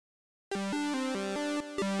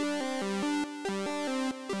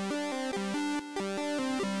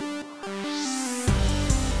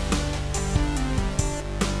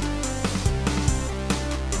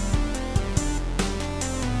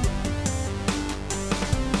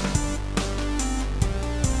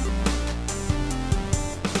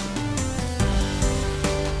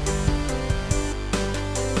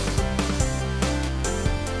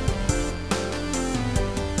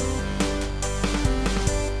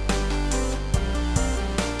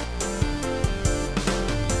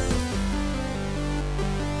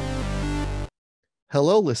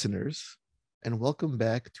Hello, listeners, and welcome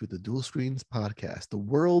back to the Dual Screens podcast, the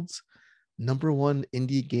world's number one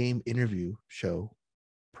indie game interview show,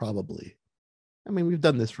 probably. I mean, we've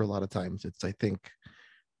done this for a lot of times. I think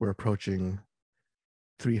we're approaching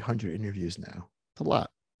 300 interviews now. It's a lot.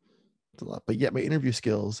 But yet my interview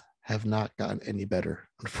skills have not gotten any better,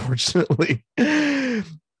 unfortunately.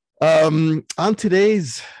 On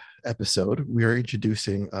today's episode, we are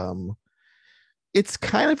introducing it's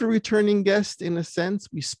kind of a returning guest in a sense.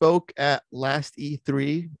 We spoke at last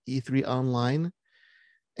E3 Online,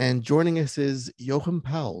 and joining us is Jochem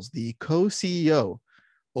Pouwels, the co-CEO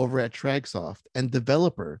over at Tragsoft and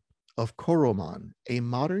developer of Coromon, a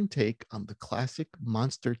modern take on the classic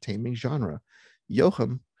monster taming genre.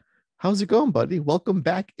 Jochem, how's it going, buddy? Welcome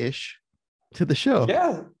back-ish to the show.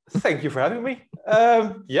 Yeah, thank you for having me.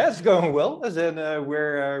 Yeah, it's going well. As in,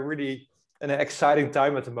 we're really in an exciting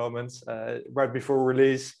time at the moment, right before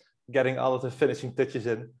release, getting all of the finishing touches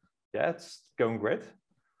in. Yeah, it's going great.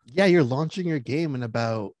 Yeah, you're launching your game in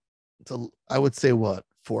about, I would say, what,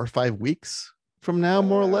 4 or 5 weeks from now,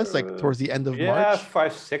 more or less, like towards the end of March?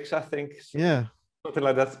 5, 6, I think. Yeah. Something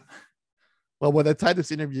like that. Well, by the time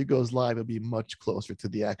this interview goes live, it'll be much closer to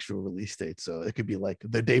the actual release date. So it could be like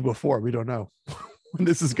the day before. We don't know when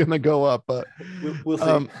this is going to go up, but we'll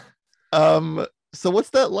see. So what's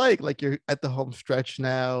that like? Like you're at the home stretch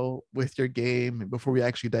now with your game. And before we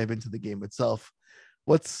actually dive into the game itself,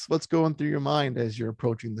 what's going through your mind as you're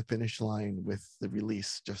approaching the finish line with the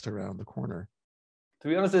release just around the corner? To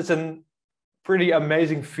be honest, it's a pretty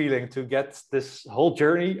amazing feeling to get this whole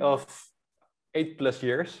journey of 8+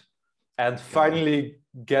 years and finally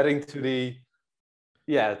getting to the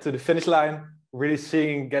finish line, really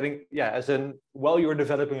as in while you're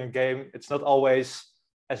developing a game, it's not always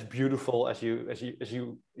as beautiful as you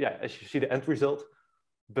see the end result.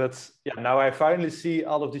 But yeah, now I finally see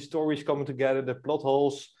all of these stories coming together, the plot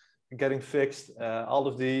holes getting fixed, all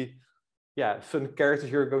of the fun characters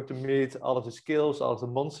you're going to meet, all of the skills, all of the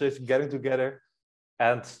monsters getting together.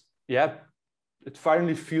 And yeah, it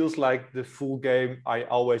finally feels like the full game I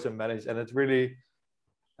always managed, and it really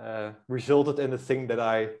resulted in the thing that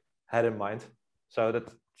I had in mind. So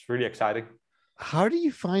that's really exciting. How do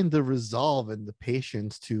you find the resolve and the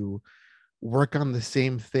patience to work on the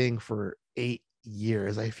same thing for 8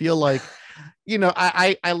 years? I feel like,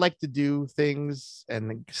 I like to do things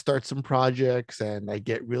and start some projects, and I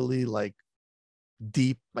get really like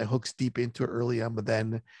deep, my hooks deep into it early on, but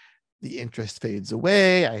then the interest fades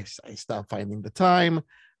away. I stop finding the time.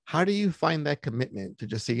 How do you find that commitment to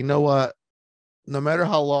just say, you know what, no matter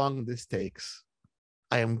how long this takes,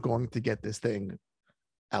 I am going to get this thing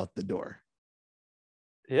out the door?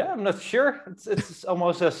 Yeah, I'm not sure. It's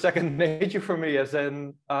almost a second nature for me. As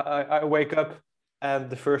in, I wake up and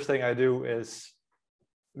the first thing I do is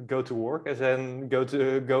go to work. As in,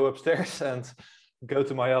 go upstairs and go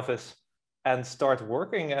to my office and start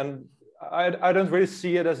working. And I don't really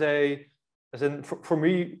see it as in for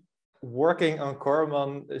me, working on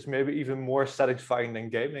Coromon is maybe even more satisfying than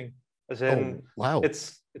gaming. As in, wow,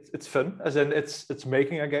 it's fun. As in, it's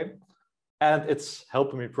making a game, and it's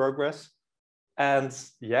helping me progress. And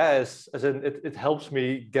yes, as in it helps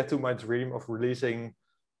me get to my dream of releasing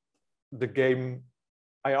the game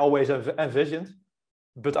I always have envisioned,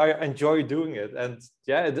 but I enjoy doing it. And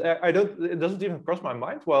yeah, it doesn't even cross my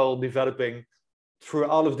mind while developing through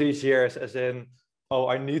all of these years, as in, oh,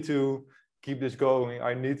 I need to keep this going.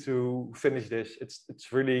 I need to finish this.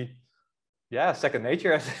 It's really, second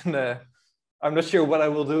nature. As in, I'm not sure what I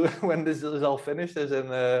will do when this is all finished. As in,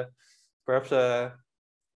 perhaps.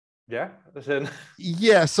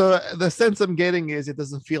 Yeah, so the sense I'm getting is it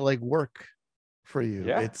doesn't feel like work for you.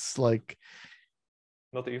 Yeah. It's like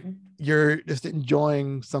not even, you're just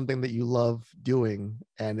enjoying something that you love doing,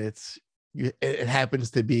 and it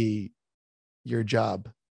happens to be your job.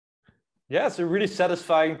 Yeah, it's really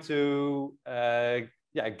satisfying to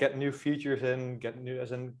get new features in,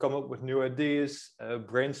 come up with new ideas,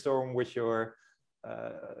 brainstorm with your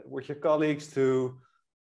colleagues to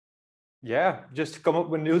just come up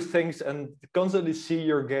with new things and constantly see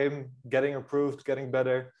your game getting improved, getting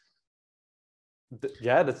better.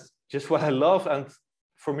 That's just what I love. And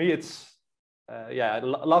for me, it's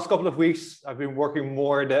last couple of weeks I've been working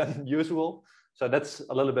more than usual, so that's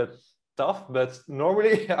a little bit tough. But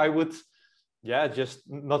normally I would just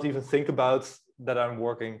not even think about that I'm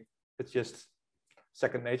working. It's just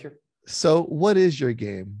second nature. So what is your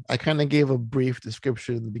game? I kind of gave a brief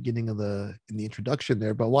description in the beginning of in the introduction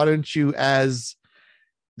there, but why don't you, as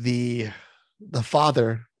the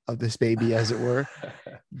father of this baby, as it were,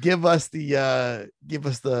 give us the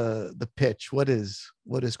pitch. What is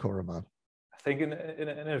Coromon? think in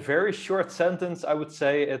a very short sentence, I would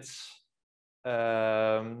say it's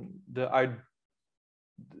the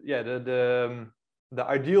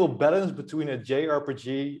ideal balance between a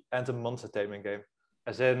JRPG and a monster taming game.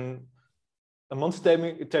 As in, a monster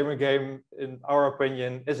taming game, in our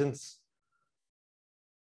opinion, isn't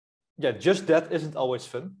just that isn't always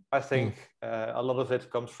fun. I think a lot of it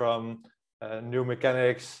comes from new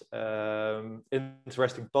mechanics,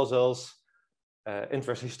 interesting puzzles,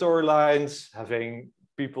 interesting storylines, having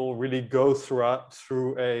people really go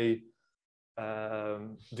through a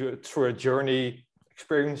journey,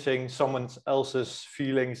 experiencing someone else's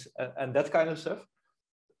feelings and that kind of stuff.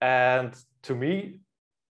 And to me,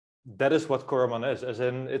 that is what Coromon is, as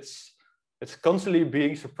in it's constantly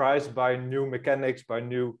being surprised by new mechanics, by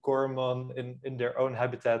new Coromon in their own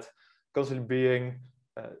habitat, constantly being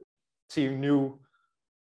seeing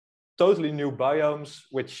totally new biomes,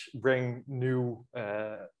 which bring new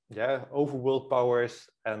overworld powers,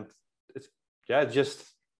 and it's just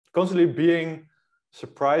constantly being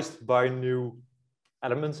surprised by new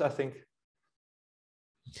elements, I think.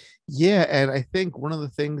 Yeah, and I think one of the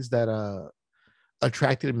things that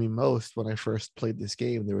attracted me most when I first played this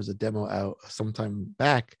game, there was a demo out sometime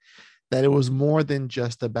back, that it was more than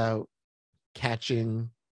just about catching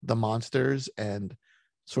the monsters and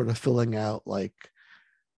sort of filling out like,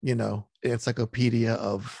 encyclopedia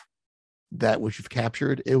of that which you've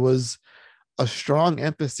captured. It was a strong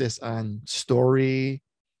emphasis on story,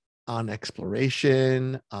 on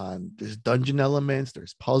exploration, on there's dungeon elements,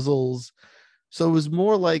 there's puzzles. So it was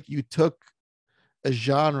more like you took a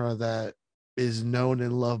genre that is known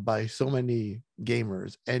and loved by so many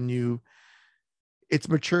gamers, and it's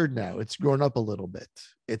matured now. It's grown up a little bit.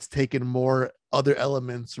 It's taken more other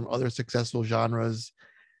elements from other successful genres,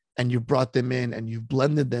 and you brought them in and you've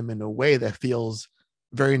blended them in a way that feels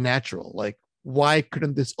very natural. Like, why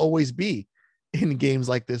couldn't this always be in games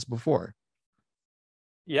like this before?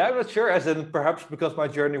 Yeah, I'm not sure, as in perhaps because my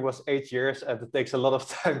journey was 8 years and it takes a lot of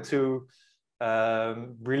time to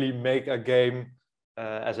really make a game,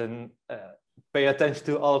 pay attention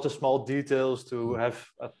to all of the small details, to have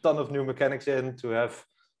a ton of new mechanics in, to have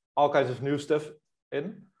all kinds of new stuff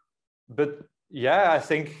in. But yeah, I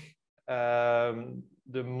think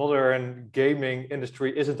the modern gaming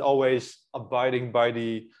industry isn't always abiding by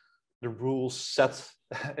the rules set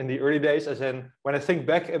in the early days. As in, when I think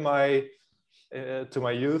back in to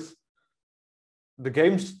my youth, the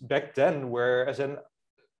games back then were, as in,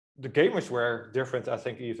 the gamers were different, I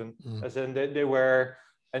think, even. As in, they were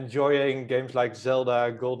enjoying games like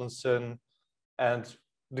Zelda, Golden Sun, and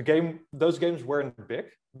those games weren't big,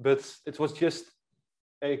 but it was just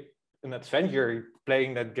an adventure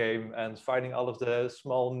playing that game and finding all of the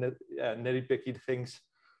small nitty-picky things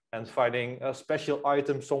and finding a special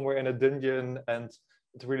item somewhere in a dungeon. And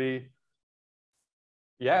it really,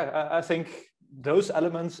 I think those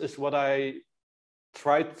elements is what I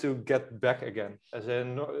try to get back again. As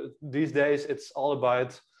in, these days it's all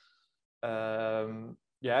about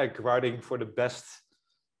grinding for the best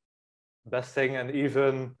thing. And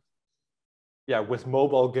even with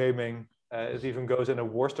mobile gaming, it even goes in a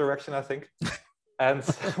worse direction, I think. And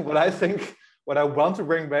what I want to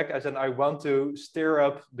bring back, as in, I want to stir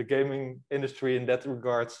up the gaming industry in that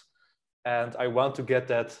regards, and I want to get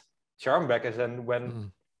that charm back, as in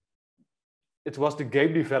when it was the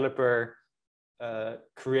game developer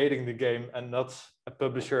creating the game and not a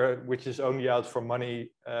publisher which is only out for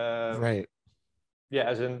money. Right. Yeah,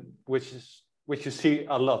 as in which you see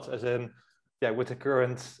a lot, as in with the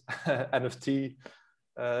current NFT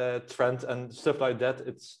trend and stuff like that.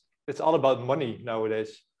 It's all about money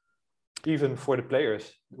nowadays, even for the players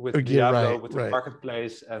with Diablo, with the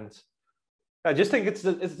marketplace. And I just think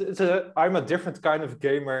I'm a different kind of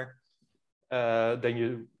gamer than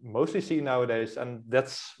you mostly see nowadays, and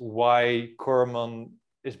that's why Coromon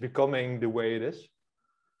is becoming the way it is.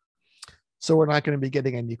 So we're not going to be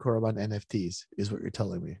getting any Coromon NFTs, is what you're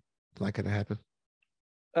telling me. It's not going to happen.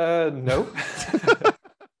 No.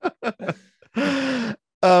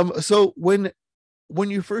 So when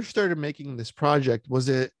you first started making this project, was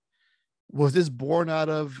this born out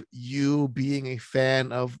of you being a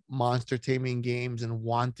fan of monster taming games and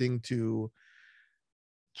wanting to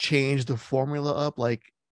change the formula up?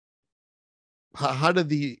 Like, how did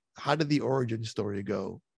the origin story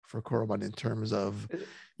go for Coromon in terms of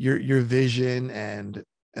your vision and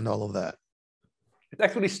all of that? It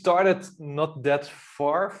actually started not that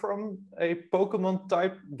far from a Pokemon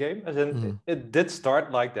type game, as in it did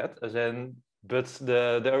start like that, as in, but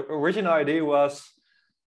the original idea was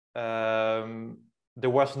there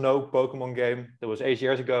was no Pokemon game. That was 8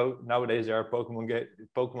 years ago. Nowadays there are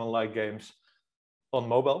Pokemon-like games on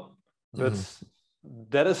mobile. But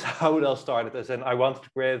that is how it all started. As in, I wanted to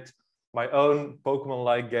create my own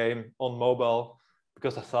Pokemon-like game on mobile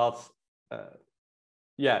because I thought,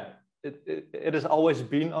 it has always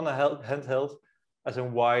been on a handheld. As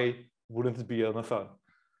in, why wouldn't it be on a phone?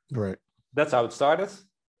 Right. That's how it started.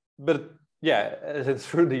 But yeah, as in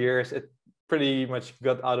through the years, it pretty much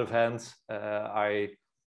got out of hand.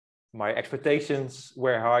 My expectations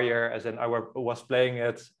were higher, as in I was playing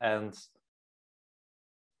it, and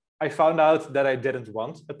I found out that I didn't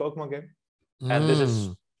want a Pokemon game. And this is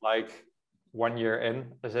like 1 year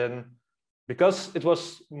in, as in, because it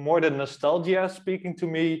was more than nostalgia speaking to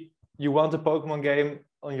me. You want a Pokemon game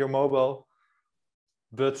on your mobile,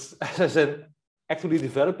 but as in actually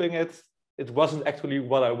developing it, it wasn't actually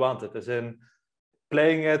what I wanted. As in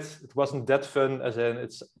playing it, it wasn't that fun. As in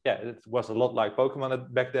it was a lot like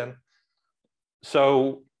Pokemon back then.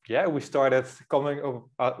 So yeah, we started coming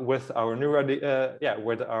up with our new idea,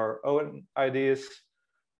 with our own ideas,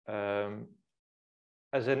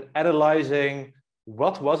 as in analyzing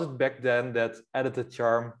what was it back then that added the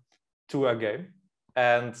charm to a game.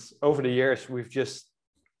 And over the years, we've just,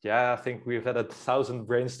 I think we've had 1,000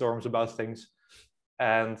 brainstorms about things,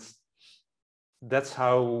 and that's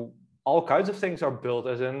how all kinds of things are built.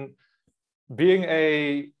 As in, being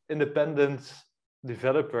a independent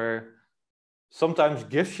developer sometimes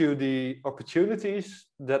gives you the opportunities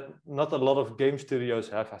that not a lot of game studios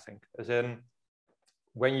have, I think. As in,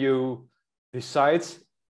 when you decide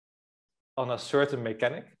on a certain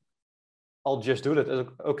mechanic, I'll just do that.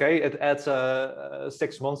 Okay, it adds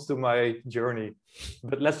 6 months to my journey,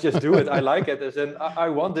 but let's just do it. I like it. As in, I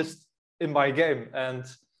want this in my game. And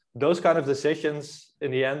those kind of decisions,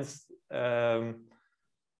 in the end,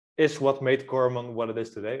 is what made Coromon what it is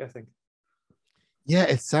today, I think. Yeah,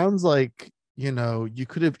 it sounds like, you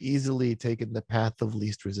could have easily taken the path of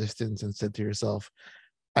least resistance and said to yourself,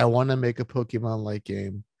 I want to make a Pokemon-like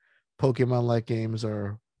game. Pokemon-like games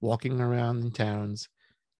are walking around in towns,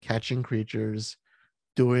 catching creatures,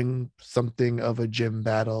 doing something of a gym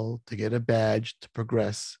battle to get a badge to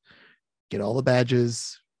progress, get all the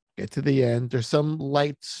badges, get to the end. There's some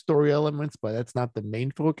light story elements, but that's not the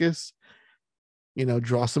main focus.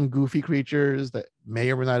 Draw some goofy creatures that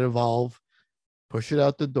may or may not evolve, push it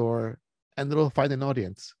out the door, and it'll find an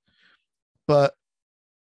audience. But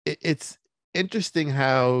it's interesting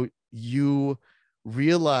how you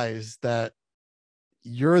realize that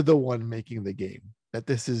you're the one making the game, that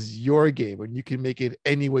this is your game and you can make it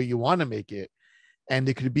any way you want to make it. And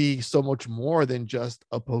it could be so much more than just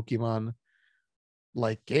a Pokemon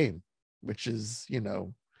like game, which is,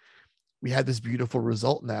 we have this beautiful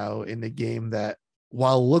result now in a game that,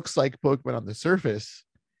 while looks like Pokemon on the surface,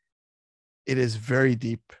 it is very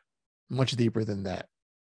deep, much deeper than that.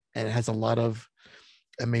 And it has a lot of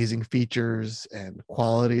amazing features and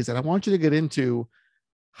qualities. And I want you to get into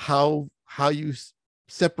how you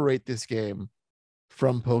separate this game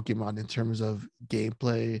from Pokemon in terms of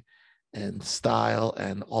gameplay and style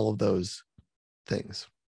and all of those things.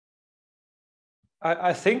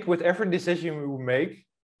 I think with every decision we make,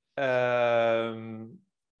 in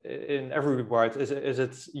every regard, is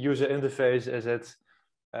it user interface, is it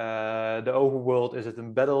the overworld, is it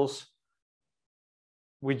in battles,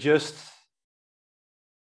 we just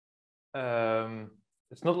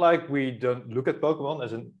it's not like we don't look at Pokemon,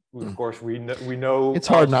 as in, of course we know it's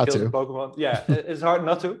hard not to. Pokemon. Yeah, it's hard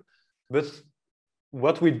not to, but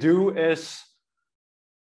what we do is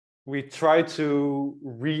we try to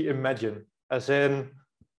reimagine, as in,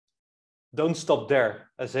 don't stop there.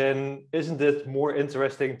 As in, isn't it more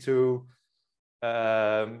interesting to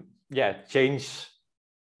change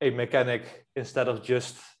a mechanic instead of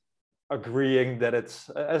just agreeing that it's,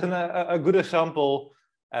 as in a good example,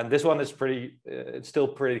 and this one is it's still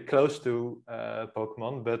pretty close to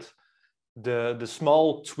Pokemon, but the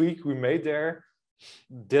small tweak we made there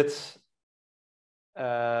did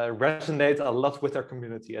resonate a lot with our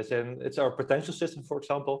community, as in, it's our potential system, for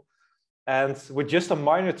example. And with just a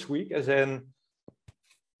minor tweak, as in,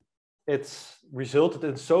 it's resulted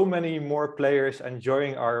in so many more players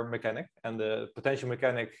enjoying our mechanic and the potential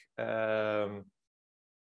mechanic.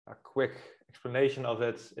 A quick explanation of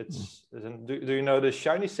it. It's do you know the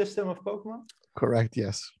shiny system of Pokemon? Correct,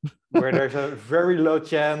 yes. Where there's a very low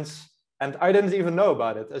chance, and I didn't even know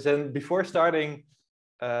about it. As in, before starting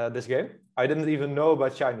this game, I didn't even know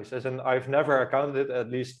about shinies. As in, I've never encountered it. At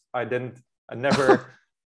least I never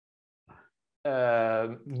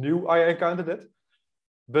knew I encountered it.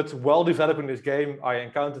 But while developing this game, I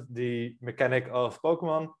encountered the mechanic of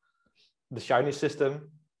Pokemon, the shiny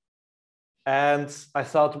system. And I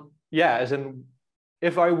thought, as in,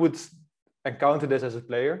 if I would encounter this as a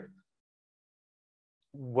player,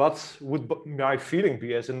 what would my feeling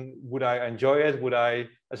be? As in, would I enjoy it? Would I,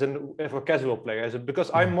 as in, if a casual player, as in,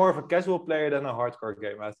 because I'm more of a casual player than a hardcore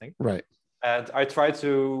gamer, I think. Right. And I try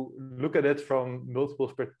to look at it from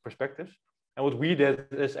multiple perspectives. And what we did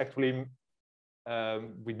is actually,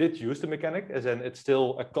 we did use the mechanic, as in it's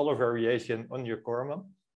still a color variation on your Coromon,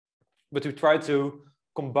 but we try to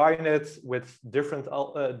combine it with different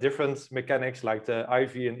mechanics like the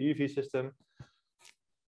IV and EV system,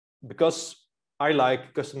 because I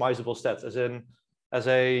like customizable stats. As in, as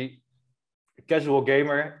a casual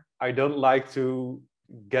gamer, I don't like to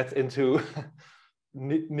get into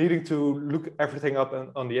needing to look everything up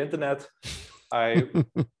on the internet. I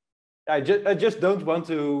just don't want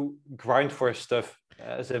to grind for stuff,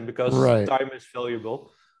 as in, because Right. time is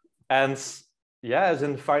valuable. And yeah, as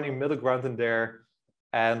in finding middle ground in there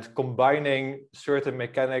and combining certain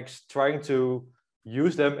mechanics, trying to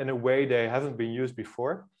use them in a way they haven't been used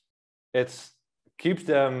before. It keeps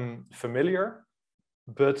them familiar,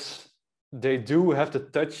 but they do have the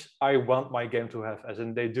touch I want my game to have. As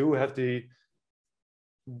in, they do have the,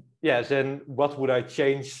 as in, what would I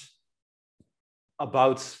change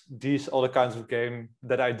about these other kinds of game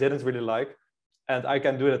that I didn't really like? And I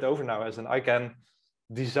can do that over now, as in I can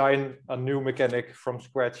design a new mechanic from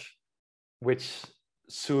scratch, which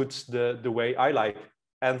suits the way I like.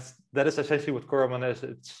 And that is essentially what Coromon is.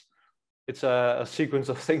 It's a sequence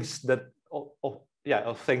of things that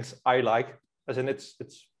of things I like, as in it's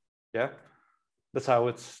that's how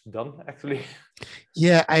it's done, actually.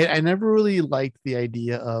 Yeah, I never really liked the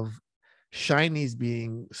idea of shinies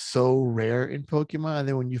being so rare in Pokemon. And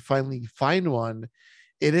then when you finally find one,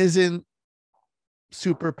 it isn't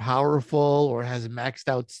super powerful or has maxed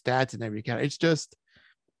out stats in every count. It's just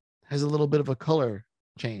has a little bit of a color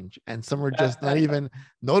change, and some are just not even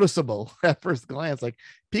noticeable at first glance. Like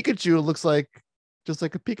Pikachu looks like just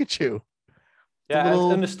like a Pikachu. Yeah, Little...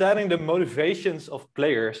 and understanding the motivations of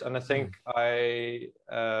players, and I think I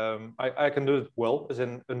can do it well, as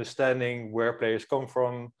in understanding where players come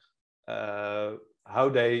from, how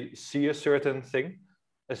they see a certain thing.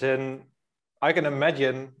 As in, I can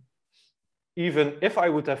imagine, even if I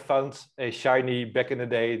would have found a shiny back in the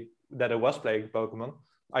day that I was playing Pokemon,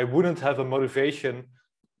 I wouldn't have a motivation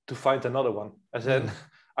to find another one. As in,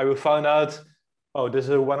 I would find out, oh, this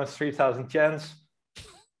is a 1 in 3,000 chance.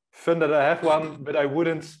 Fun that I have one, but I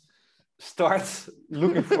wouldn't start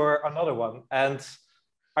looking for another one. And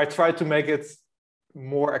I try to make it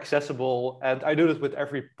more accessible, and I do this with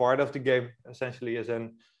every part of the game, essentially. As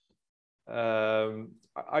in,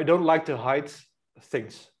 I don't like to hide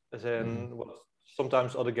things, as in what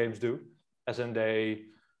sometimes other games do, as in they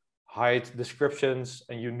hide descriptions,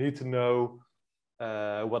 and you need to know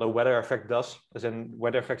what a weather effect does. As in,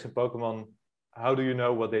 weather effects in Pokemon, how do you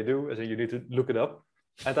know what they do? As in, you need to look it up.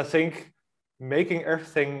 And I think making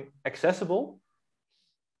everything accessible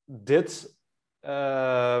did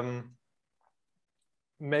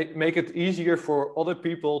make it easier for other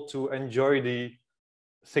people to enjoy the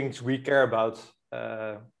things we care about,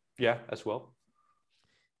 as well.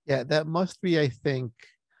 Yeah, that must be, I think,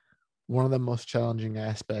 one of the most challenging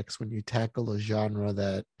aspects when you tackle a genre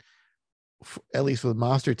that, at least with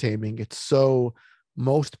monster taming, it's so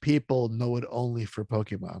most people know it only for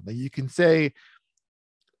Pokemon. Like you can say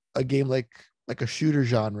a game like a shooter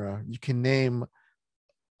genre, you can name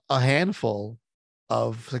a handful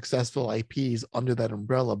of successful IPs under that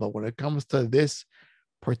umbrella, but when it comes to this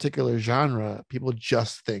particular genre, people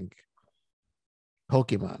just think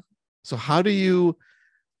Pokemon. So how do you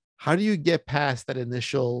get past that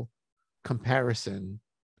initial comparison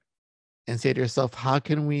and say to yourself, how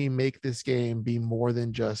can we make this game be more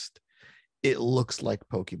than just it looks like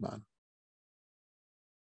Pokemon?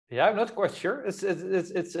 Yeah, I'm not quite sure. It's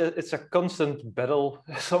a constant battle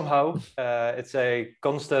somehow. It's a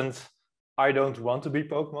constant. I don't want to be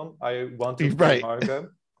Pokemon. I want to play Right. Mario.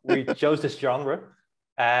 We chose this genre,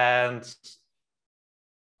 and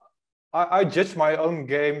I judge my own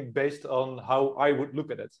game based on how I would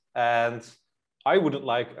look at it. And I wouldn't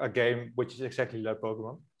like a game which is exactly like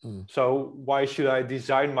Pokemon. So why should I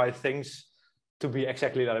design my things to be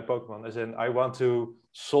exactly like Pokemon? As in, I want to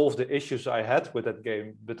solve the issues I had with that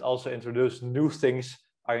game, but also introduce new things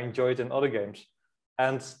I enjoyed in other games.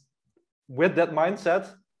 And with that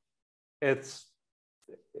mindset, it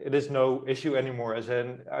is no issue anymore. As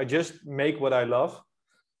in, I just make what I love,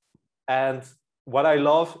 and what I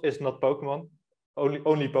love is not Pokemon,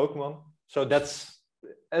 only Pokemon. So that's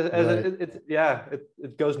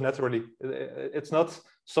it goes naturally. It's not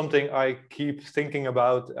something I keep thinking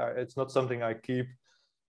about. It's not something I keep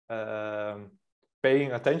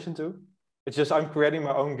paying attention to. It's just I'm creating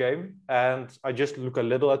my own game, and I just look a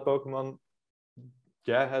little at Pokemon,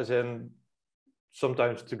 yeah, as in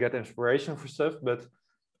sometimes to get inspiration for stuff, but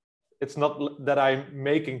it's not that I'm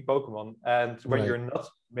making Pokemon. And when you're not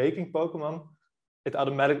making Pokemon, it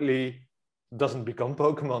automatically doesn't become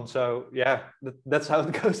Pokemon. So yeah, that's how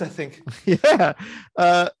it goes, I think. Yeah.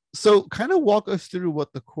 So kind of walk us through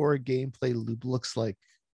what the core gameplay loop looks like.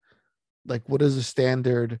 Like, what is a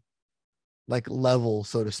standard like level,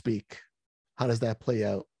 so to speak? How does that play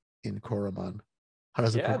out in Coromon? How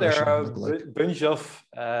does the There progression are look like? a bunch of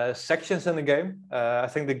sections in the game. I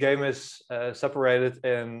think the game is separated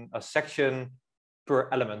in a section per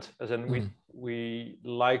element, as in we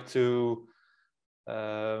like to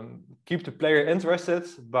keep the player interested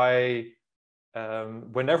by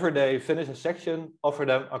whenever they finish a section, offer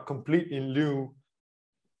them a completely new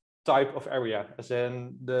type of area, as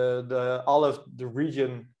in the all of the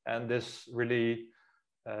region, and this really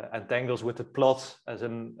entangles with the plot, as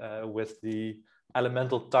in with the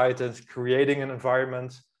elemental titans creating an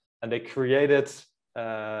environment, and they created 6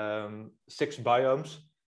 biomes.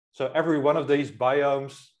 So every one of these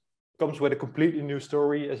biomes comes with a completely new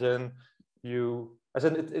story, as in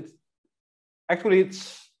it's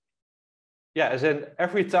as in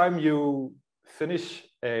every time you finish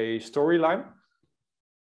a storyline,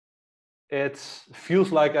 it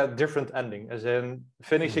feels like a different ending, as in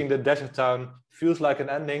finishing the desert town feels like an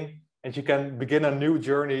ending, and you can begin a new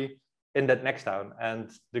journey in that next town. And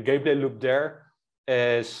the gameplay loop there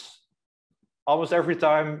is almost every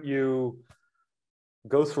time you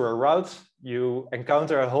go through a route, you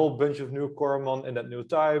encounter a whole bunch of new Coromon in that new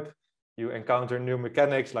type. You encounter new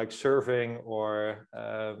mechanics like surfing or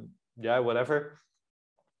whatever.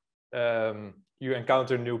 You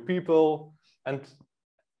encounter new people, and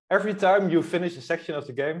every time you finish a section of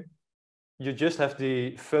the game, you just have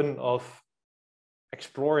the fun of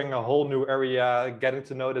exploring a whole new area, getting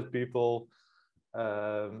to know the people,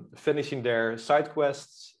 finishing their side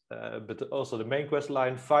quests, but also the main quest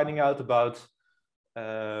line, finding out about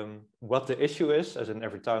what the issue is, as in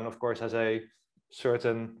every town, of course, has a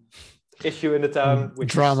certain issue in the town, which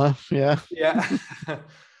drama,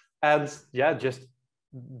 and just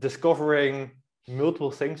discovering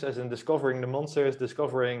multiple things, as in discovering the monsters,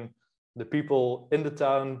 discovering the people in the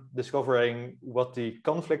town, discovering what the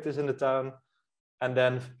conflict is in the town, and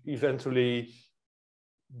then eventually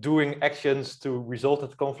doing actions to resolve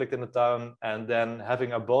that conflict in the town, and then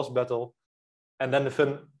having a boss battle. And then the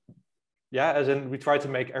fun, as in we try to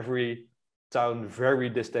make every town very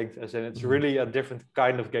distinct, as in it's really a different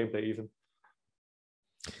kind of gameplay even.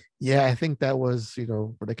 Yeah, I think that was,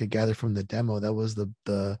 what I could gather from the demo, that was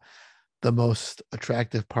the most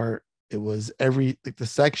attractive part. It was the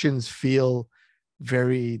sections feel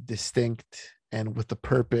very distinct and with a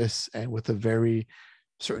purpose and with a very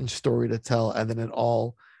certain story to tell. And then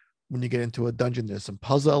when you get into a dungeon, there's some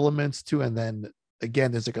puzzle elements too. And then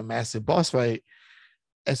again, there's like a massive boss fight.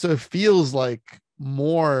 And so it feels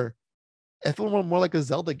more like a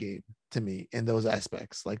Zelda game to me in those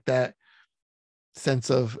aspects, like that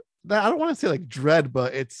sense of that. I don't want to say like dread,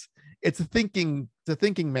 but it's a thinking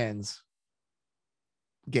man's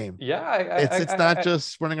game. It's not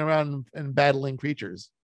just running around and battling creatures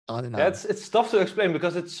on and on. It's tough to explain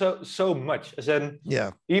because it's so much, as in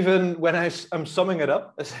even when I'm summing it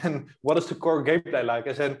up, as in what is the core gameplay like,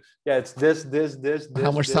 as in it's this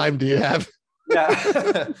how much time do you have?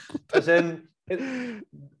 As in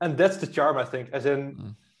and that's the charm, I think, as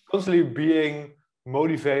in constantly being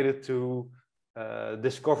motivated to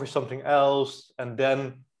discover something else, and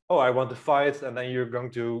then I want to fight, and then you're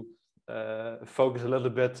going to focus a little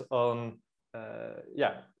bit on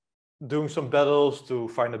doing some battles to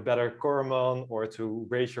find a better Coromon, or to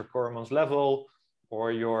raise your Coromon's level,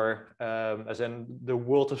 or your as in the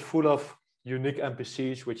world is full of unique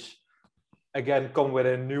NPCs which again come with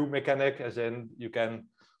a new mechanic, as in you can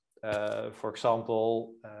for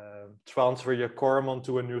example transfer your Coromon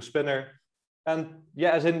to a new spinner, and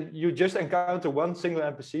as in you just encounter one single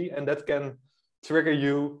NPC, and that can trigger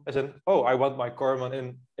you, as in I want my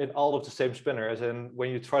Coromon in all of the same spinner, as in when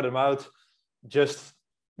you try them out, just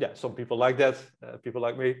some people like that, people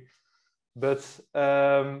like me, but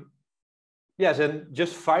as in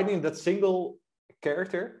just finding that single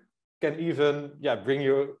character can even bring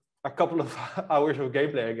you a couple of hours of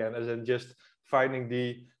gameplay again, as in just finding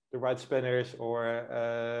the right spinners,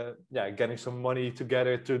 or getting some money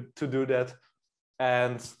together to do that.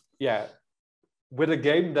 And with a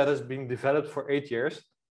game that has been developed for 8 years,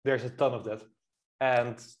 there's a ton of that.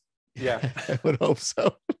 And I would hope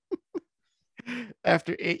so.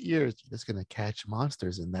 After 8 years, you're just gonna catch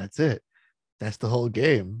monsters and that's it. That's the whole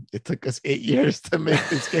game. It took us 8 years to make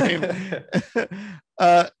this game.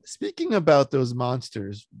 Speaking about those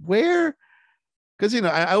monsters, where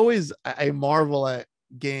because I marvel at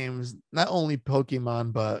games, not only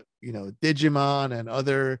Pokemon, but Digimon and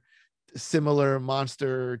other similar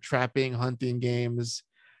monster trapping hunting games.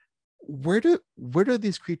 Where do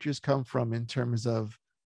these creatures come from in terms of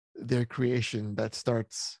their creation that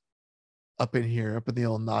starts up in here, up in the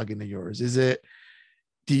old noggin of yours?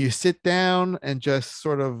 Do you sit down and just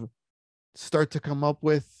sort of start to come up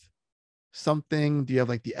with something? Do you have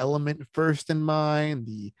like the element first in mind?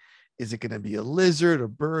 Is it going to be a lizard, a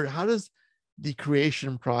bird? How does the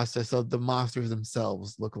creation process of the monsters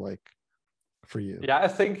themselves look like for you? Yeah, I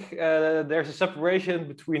think there's a separation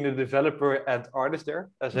between the developer and artist there.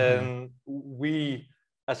 As in, we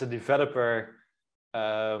as a developer,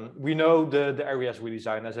 we know the areas we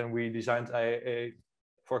design. As in, we designed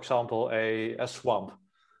for example, a swamp.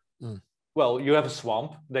 Well, you have a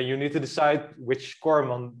swamp, then you need to decide which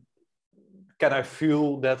Coromon can I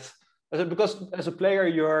feel that, because as a player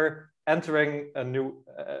you're entering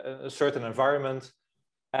a certain environment,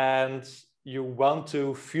 and you want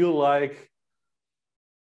to feel like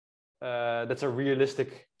that's a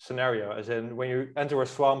realistic scenario. As in, when you enter a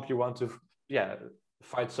swamp, you want to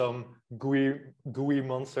fight some gooey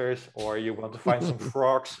monsters, or you want to find some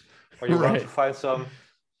frogs, or you want to find some,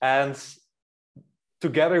 and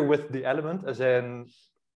together with the element, as in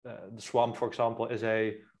the swamp, for example, is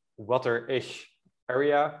a water-ish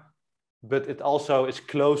area, but it also is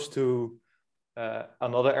close to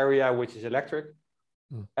another area which is electric.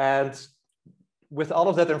 And with all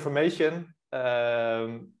of that information,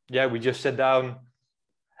 we just sit down,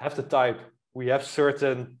 have the type. We have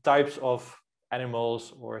certain types of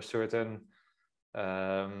animals or certain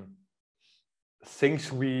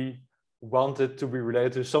things we wanted to be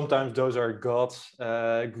related to. Sometimes those are gods,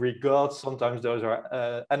 Greek gods. Sometimes those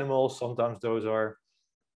are animals. Sometimes those are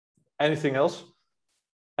anything else.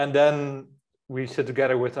 And then we sit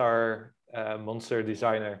together with our monster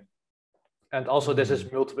designer. And also this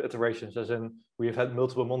is multiple iterations, as in we've had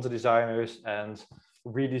multiple monster designers and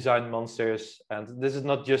redesigned monsters. And this is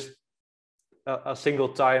not just a single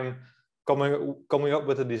time coming up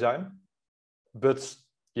with a design, but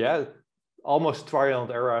almost trial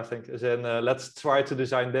and error, I think, as in let's try to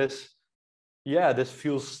design this. Yeah, this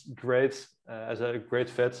feels great as a great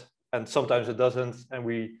fit. And sometimes it doesn't. And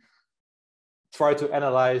we try to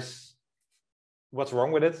analyze what's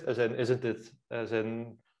wrong with it, as in, isn't it, as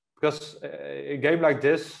in, because a game like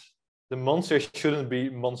this, the monsters shouldn't be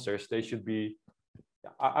monsters. They should be,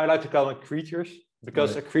 I like to call them creatures,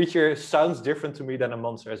 because a creature sounds different to me than a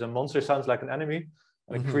monster. As a monster sounds like an enemy,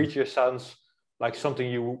 and a creature sounds like something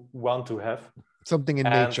you want to have. Something in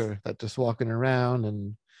nature that just walking around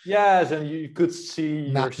and... Yes, and you could see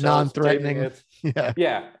yourself non-threatening.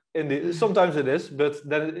 It. Sometimes it is, but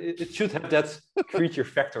then it should have that creature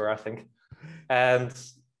factor, I think. And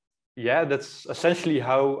that's essentially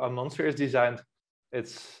how a monster is designed.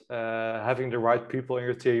 It's having the right people in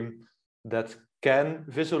your team that can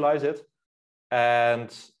visualize it.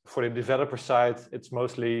 And for the developer side, it's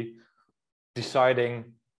mostly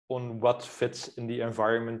deciding on what fits in the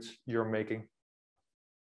environment you're making.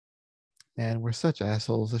 And we're such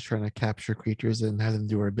assholes just trying to capture creatures and have them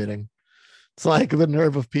do our bidding. It's like the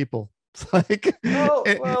nerve of people. It's like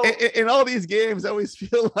in all these games, I always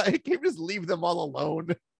feel like you just leave them all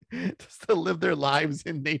alone just to live their lives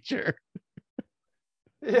in nature.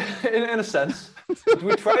 Yeah, in a sense. But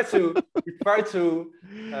we try to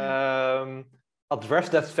address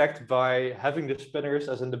that fact by having the spinners,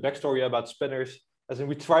 as in the backstory about spinners, as in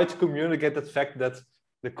we try to communicate that fact that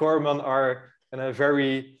the Coromon are in a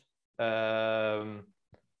very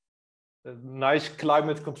nice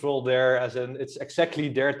climate control there, as in it's exactly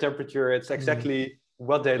their temperature, it's exactly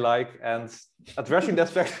what they like, and addressing that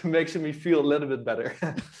fact makes me feel a little bit better.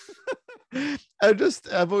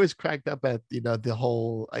 I've always cracked up at the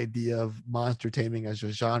whole idea of monster taming as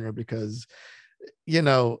a genre, because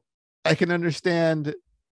I can understand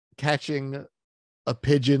catching a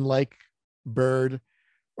pigeon-like bird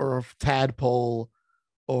or a tadpole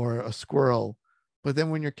or a squirrel, but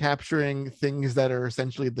then when you're capturing things that are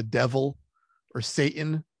essentially the devil or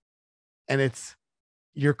Satan, and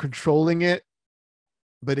you're controlling it,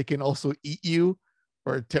 but it can also eat you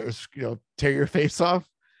or tear your face off.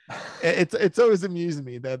 It's always amused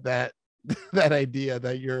me that idea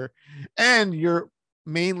that you're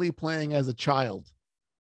mainly playing as a child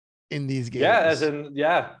in these games.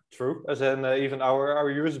 True. As in even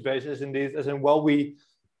our user base is indeed, as in, while we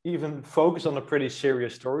even focus on a pretty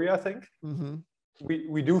serious story, I think.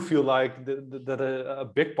 We do feel like that a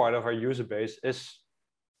big part of our user base is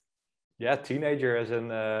teenager, as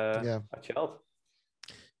in a child.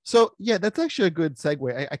 So that's actually a good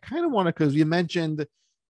segue. I kind of want to, because you mentioned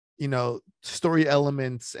story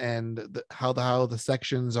elements and how the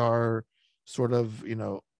sections are sort of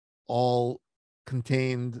all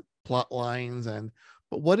contained plot lines. And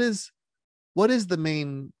but what is the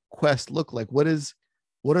main quest look like? What is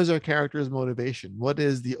our character's motivation? What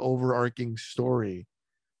is the overarching story?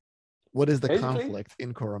 What is the Basically, conflict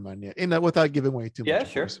in Coromon? Yeah, without giving away too much, yeah, of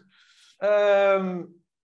sure. course.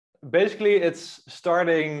 Basically, it's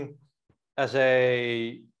starting as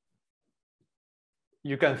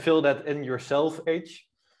you can fill that in yourself age.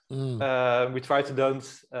 We try to don't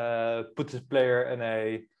put the player in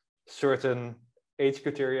a certain age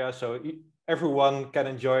criteria, so everyone can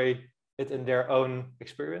enjoy it in their own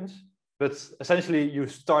experience. But essentially, you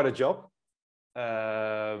start a job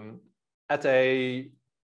at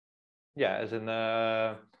as in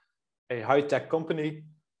a high-tech company.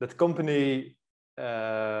 That company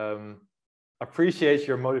appreciates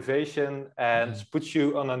your motivation and puts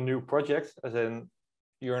you on a new project, as in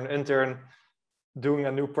you're an intern doing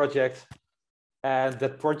a new project, and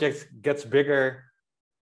that project gets bigger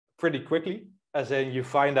pretty quickly, as in you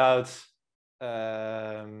find out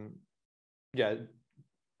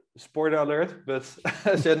spoiler alert, but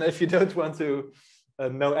as in if you don't want to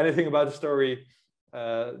know anything about the story,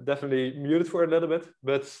 definitely mute it for a little bit.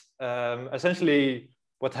 But essentially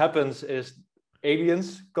what happens is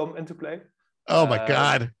aliens come into play. Oh my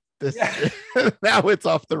god, this now it's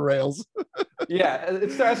off the rails. Yeah,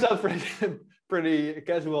 it starts out pretty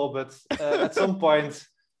casual, but at some point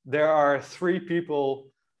there are three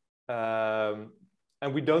people, and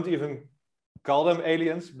we don't even call them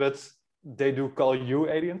aliens, but they do call you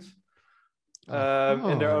aliens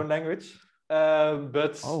in their own language.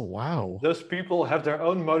 But wow, those people have their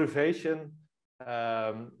own motivation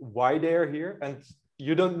why they're here, and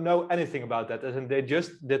you don't know anything about that. As in, they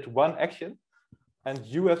just did one action, and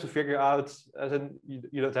you have to figure out, as in,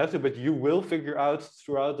 you don't have to, but you will figure out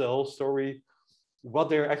throughout the whole story what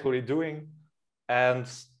they're actually doing. And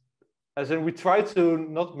as in, we try to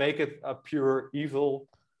not make it a pure evil.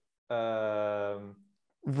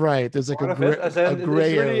 Right, there's like a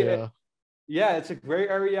gray area. Yeah, it's a gray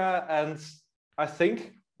area, and I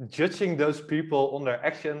think judging those people on their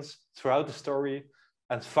actions throughout the story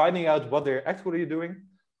and finding out what they're actually doing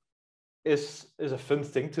is a fun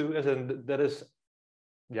thing too. As in, that is,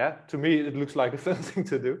 yeah, to me it looks like a fun thing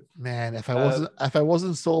to do. Man, if I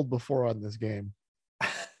wasn't sold before on this game,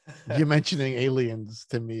 you mentioning aliens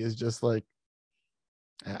to me is just like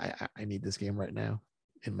I need this game right now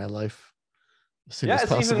in my life as soon as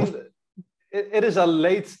possible. It is a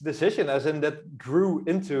late decision, as in that grew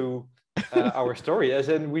into our story, as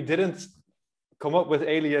in we didn't come up with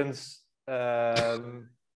aliens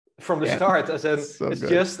from the start, as in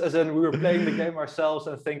just as in we were playing the game ourselves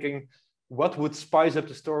and thinking what would spice up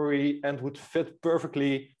the story and would fit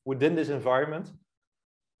perfectly within this environment.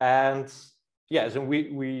 And yeah, so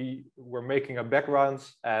we were making a background,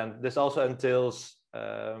 and this also entails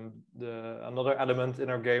another element in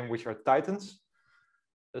our game, which are titans.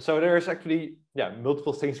 So there's actually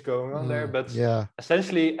multiple things going on there, but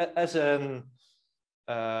essentially as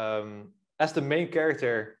the main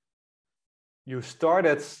character, you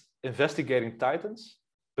started investigating titans,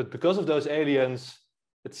 but because of those aliens,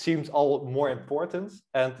 it seems all more important,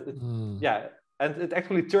 and and it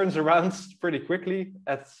actually turns around pretty quickly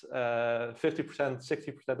at 50%,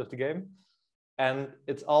 60% of the game, and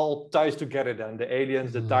it all ties together. Then the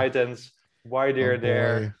aliens, the titans, why they're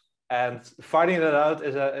there. And finding that out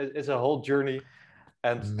is a whole journey.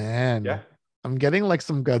 And man, I'm getting like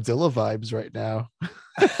some Godzilla vibes right now.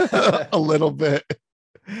 A little bit.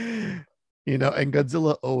 And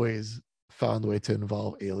Godzilla always found a way to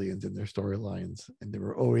involve aliens in their storylines, and they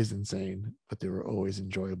were always insane, but they were always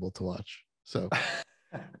enjoyable to watch. So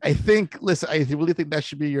I really think that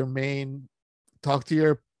should be your main talk to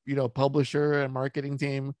your publisher and marketing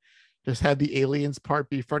team. Just have the aliens part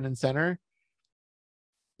be front and center.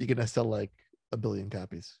 You're gonna sell like 1 billion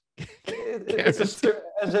copies. It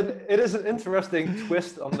is an interesting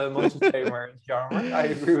twist on the monster tamer genre. I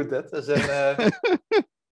agree with that.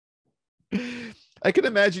 I can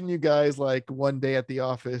imagine you guys like one day at the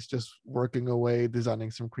office just working away, designing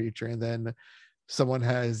some creature, and then someone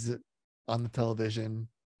has on the television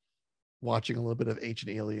watching a little bit of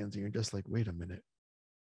Ancient Aliens, and you're just like, wait a minute,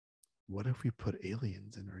 what if we put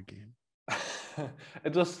aliens in our game?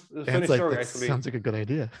 It was a funny story, actually. Sounds like a good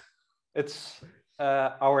idea. It's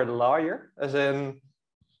our lawyer, as in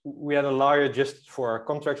we had a lawyer just for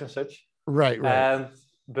contracts and such. Right. But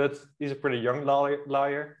he's a pretty young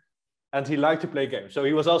lawyer, and he liked to play games. So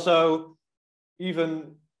he was also,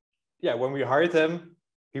 even when we hired him,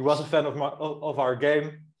 he was a fan of our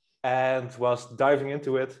game and was diving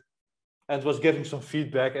into it. and was giving some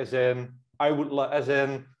feedback as in, as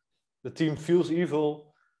in, the team feels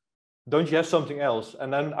evil. Don't you have something else?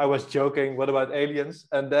 And then I was joking, what about aliens?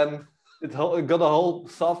 And then it got a whole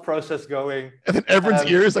thought process going. And then everyone's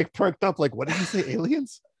ears like perked up, like, what did he say,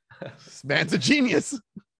 aliens? This man's a genius.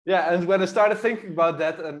 Yeah, and when I started thinking about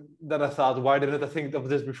that, and then I thought, why didn't I think of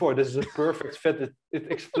this before? This is a perfect fit.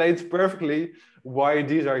 It explains perfectly why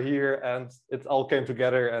these are here, and it all came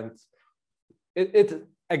together. And it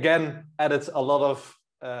again added a lot of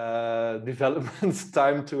development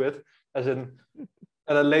time to it, as in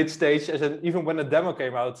at a late stage, as in even when the demo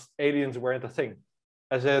came out, aliens weren't a thing.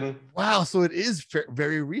 As in, wow, so it is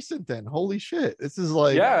very recent then. Holy shit, this is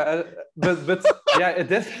like, yeah, but yeah, it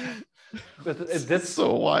did. But it did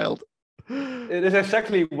so wild. It is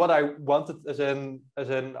exactly what I wanted, as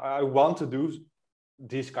in I want to do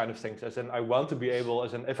these kind of things, as in I want to be able,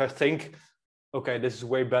 as in if I think, okay, this is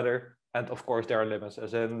way better, and of course there are limits,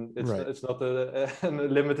 as in it's not a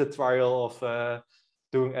limited trial of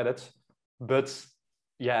doing edits, but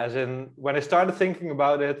yeah, as in when I started thinking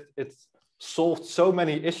about it, it solved so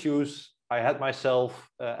many issues I had myself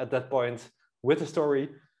at that point with the story,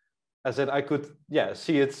 as in I could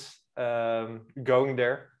see it going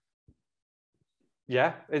there.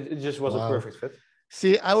 Yeah, it just was a perfect fit.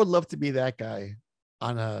 See, I would love to be that guy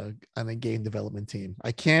on a game development team.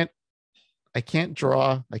 I can't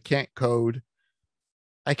draw, I can't code.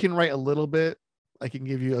 I can write a little bit. I can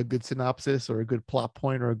give you a good synopsis or a good plot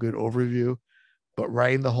point or a good overview, but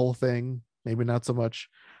writing the whole thing, maybe not so much.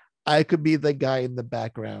 I could be the guy in the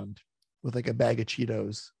background with like a bag of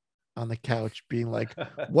Cheetos on the couch being like,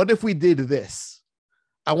 what if we did this?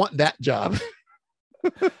 I want that job.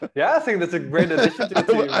 Yeah, I think that's a great addition to the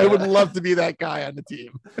team. I would love to be that guy on the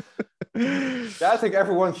team. Yeah, I think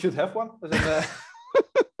everyone should have one.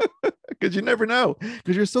 Because you never know.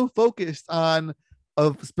 Because you're so focused on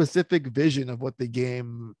a specific vision of what the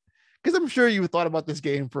game. Because I'm sure you thought about this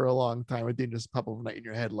game for a long time. It didn't just pop overnight in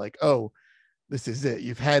your head like, oh, this is it.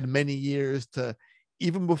 You've had many years to,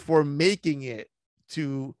 even before making it,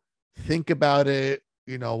 to think about it,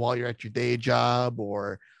 while you're at your day job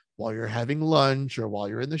or while you're having lunch or while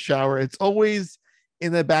you're in the shower. It's always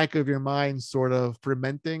in the back of your mind, sort of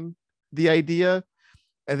fermenting the idea.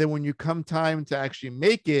 And then when you come time to actually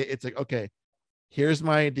make it, it's like, okay, here's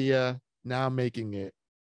my idea. Now I'm making it.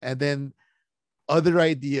 And then other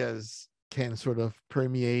ideas can sort of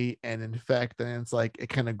permeate and infect. And it's like, it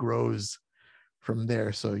kind of grows from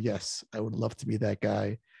there. So yes, I would love to be that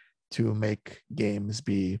guy to make games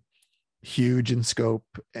be huge in scope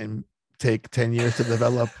and take 10 years to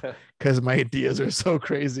develop because my ideas are so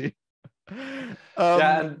crazy. Go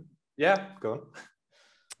on.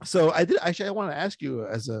 So I want to ask you,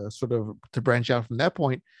 as a sort of to branch out from that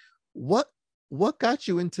point, what got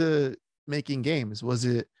you into making games? Were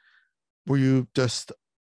you just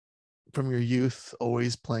from your youth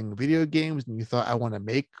always playing video games and you thought, I want to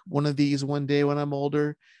make one of these one day when I'm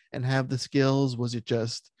older and have the skills? Was it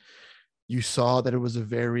just you saw that it was a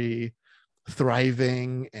very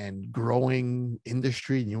thriving and growing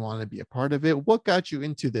industry and you want to be a part of it? What got you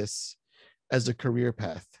into this as a career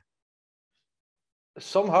path?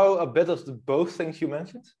 Somehow a bit of both things you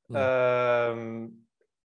mentioned.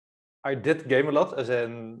 I did game a lot, as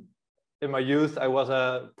in my youth I was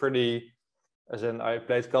I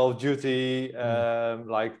played Call of Duty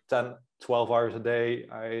like 10, 12 hours a day.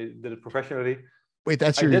 I did it professionally. Wait,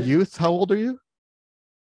 that's your youth? How old are you?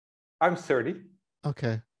 I'm 30.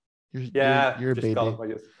 Okay. You're a just baby. call it my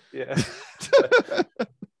youth. Yeah.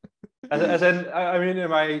 as in, I mean, in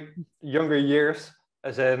my younger years,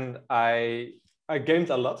 as in I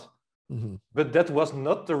gamed a lot, but that was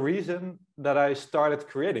not the reason that I started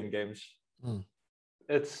creating games.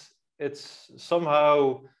 It's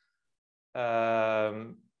somehow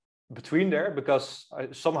between there, because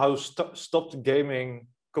I somehow stopped gaming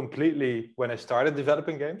completely when I started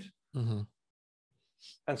developing games.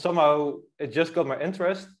 And somehow it just got my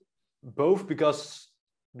interest, both because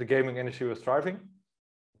the gaming industry was thriving,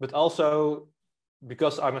 but also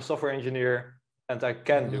because I'm a software engineer and I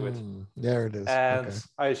can do it. There it is. And okay.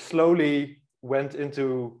 I slowly went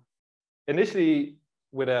into, initially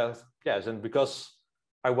with because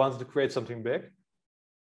I wanted to create something big,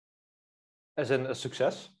 as in a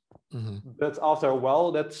success. But after a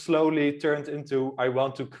while, that slowly turned into, I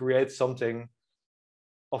want to create something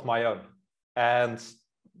of my own. And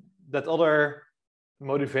that other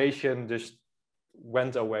motivation just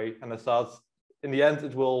went away. And I thought, in the end,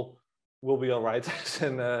 it will be all right.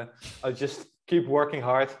 And I'll just keep working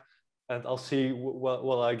hard and I'll see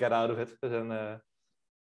what I get out of it. And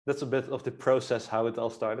that's a bit of the process, how it all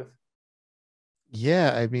started.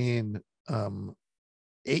 Yeah, I mean,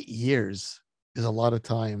 8 years is a lot of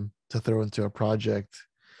time to throw into a project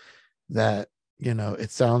that,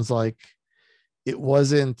 it sounds like it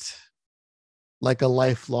wasn't like a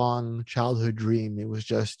lifelong childhood dream. It was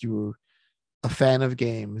just you were a fan of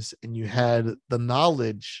games and you had the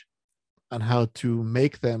knowledge on how to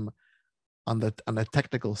make them on a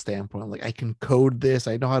technical standpoint. Like, I can code this,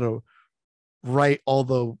 I know how to write all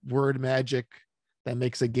the word magic that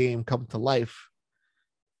makes a game come to life,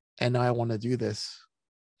 and now I want to do this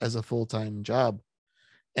as a full-time job.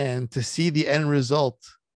 And to see the end result,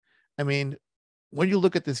 I mean, when you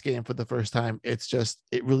look at this game for the first time,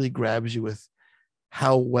 it really grabs you with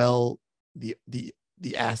how well the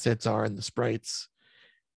assets are and the sprites,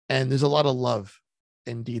 and there's a lot of love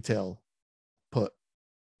and detail put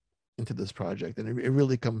into this project, and it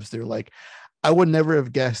really comes through. Like, I would never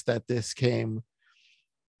have guessed that this came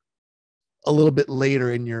a little bit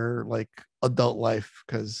later in your like adult life,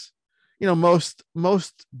 because most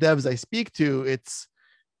devs I speak to,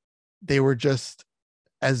 they were just,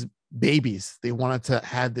 as babies, they wanted to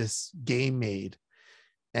have this game made,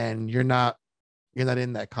 and you're not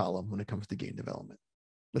in that column when it comes to game development.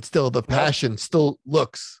 But still, the No. passion still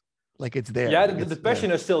looks like it's there. Yeah, Like the it's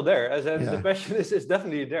passion is still there. As in, the yeah, passion is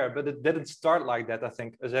definitely there, but it didn't start like that, I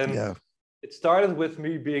think. As in, yeah. it started with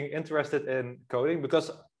me being interested in coding, because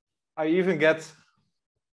I even get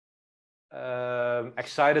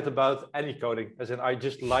excited about any coding. As in, I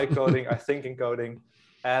just like coding, I think in coding,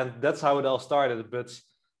 and that's how it all started. But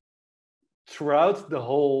throughout the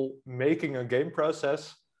whole making a game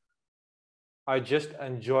process, I just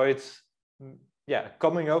enjoyed,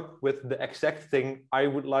 coming up with the exact thing I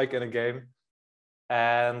would like in a game.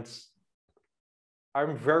 And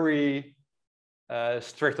I'm very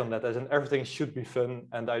strict on that, as in everything should be fun,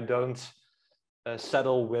 and I don't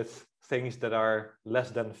settle with things that are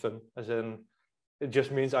less than fun. As in, it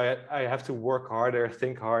just means I have to work harder,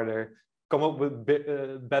 think harder, come up with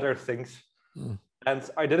better things. Mm. And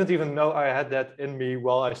I didn't even know I had that in me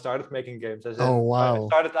while I started making games. As Oh in, I wow.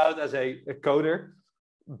 started out as a coder,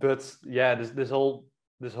 but yeah, this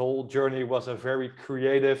whole journey was a very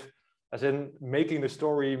creative, as in making the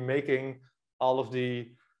story, making all of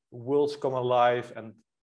the worlds come alive, and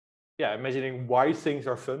yeah, imagining why things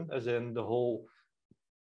are fun, as in the whole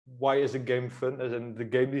why is a game fun, as in the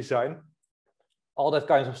game design, all that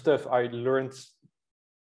kinds of stuff I learned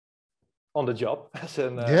on the job. As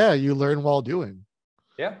in, Yeah, you learn while doing.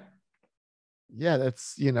 yeah. Yeah,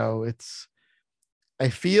 that's I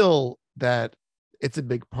feel that it's a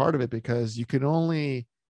big part of it, because you can only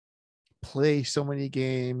play so many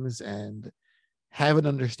games and have an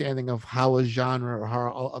understanding of how a genre or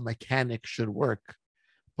how a mechanic should work.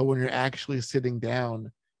 But when you're actually sitting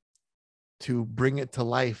down to bring it to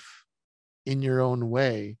life in your own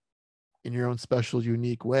way, in your own special,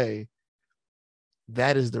 unique way,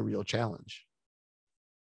 that is the real challenge.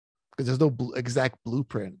 Because there's no exact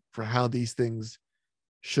blueprint for how these things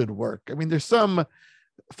should work. I mean, there's some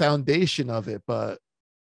foundation of it, but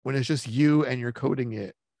when it's just you and you're coding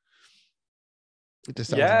it, it just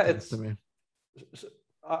sounds Yeah, intense to me.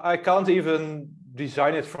 I can't even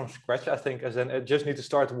design it from scratch, I think. As in, I just need to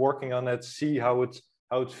start working on it, see how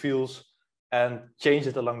it feels, and change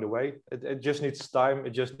it along the way. It just needs time,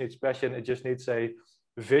 it just needs passion, it just needs a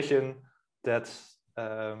vision that's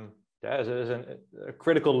is a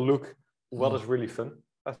critical look what is really fun,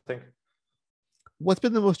 I think. What's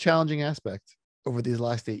been the most challenging aspect over these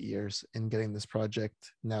last 8 years in getting this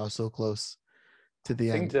project now so close to the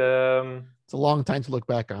I think end? It's a long time to look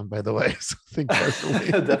back on, by the way. So think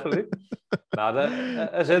carefully. definitely. Now,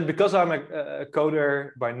 as in, because I'm a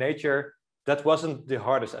coder by nature, that wasn't the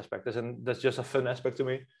hardest aspect. That's just a fun aspect to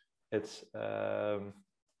me. It's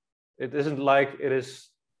it isn't like it is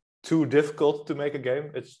too difficult to make a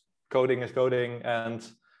game. It's coding is coding, and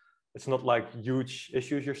it's not like huge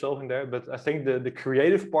issues you're solving there. But I think the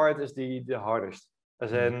creative part is the hardest.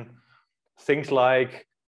 As in things like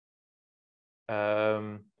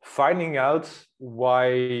finding out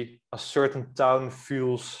why a certain town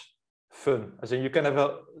feels fun. As in, you can have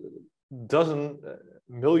a dozen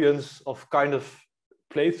millions of kind of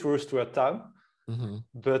playthroughs to a town,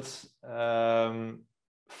 but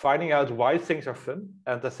finding out why things are fun.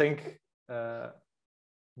 And I think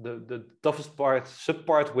the toughest sub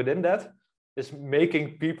part within that is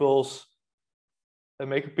making people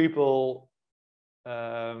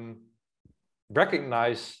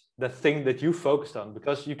recognize the thing that you focused on,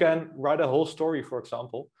 because you can write a whole story, for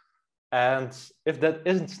example, and if that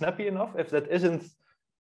isn't snappy enough, if that isn't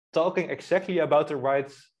talking exactly about the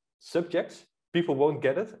right subjects, people won't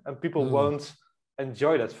get it, and people won't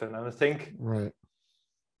enjoy that fun. And I think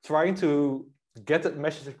trying to get that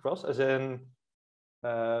message across, as in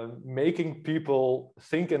making people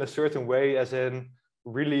think in a certain way, as in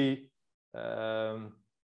really, I'm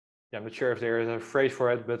not sure if there is a phrase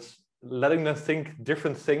for it, but letting them think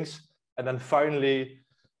different things, and then finally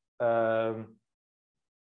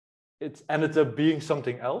it ended up being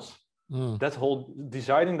something else.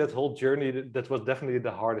 Designing that whole journey, that was definitely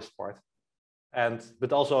the hardest part,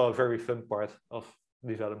 but also a very fun part of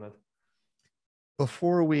development.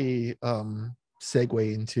 Before we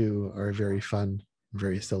segue into our very fun,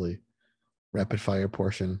 very silly rapid fire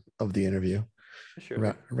portion of the interview,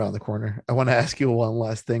 sure, around the corner, I want to ask you one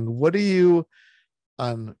last thing. What do you,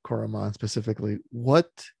 on Coromon specifically, what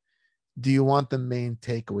do you want the main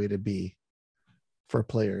takeaway to be for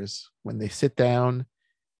players when they sit down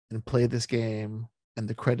and play this game and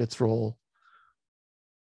the credits roll?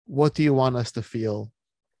 What do you want us to feel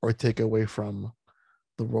or take away from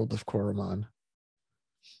the world of Coromon?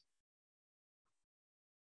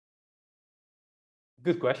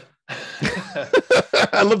 Good question.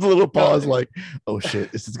 I love the little pause, like, oh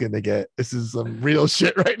shit, this is some real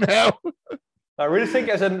shit right now. I really think,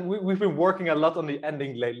 as in, we've been working a lot on the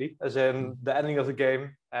ending lately, as in the ending of the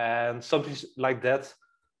game, and something like that.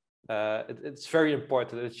 It's very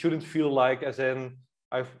important. It shouldn't feel like, as in,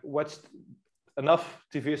 I've watched enough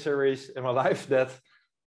TV series in my life that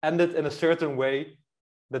ended in a certain way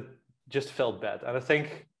that just felt bad. And I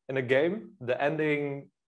think in a game, the ending,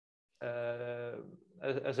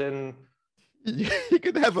 as in, you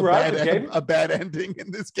could have a bad ending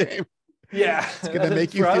in this game. Yeah, it's gonna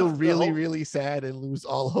make you feel really, really sad and lose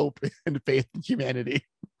all hope and faith in humanity.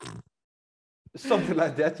 Something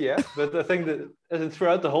like that, yeah. But I think that as in,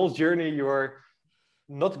 throughout the whole journey, you're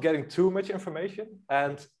not getting too much information,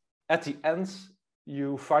 and at the end,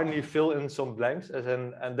 you finally fill in some blanks.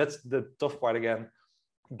 And that's the tough part again.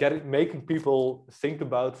 Making people think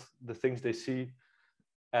about the things they see,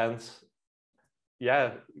 and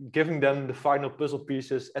yeah, giving them the final puzzle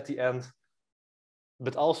pieces at the end,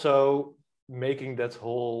 but also making that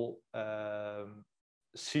whole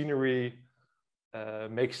scenery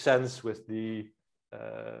make sense with the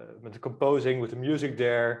composing, with the music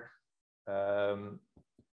there.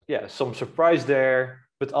 Some surprise there,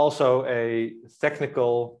 but also a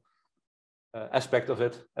technical aspect of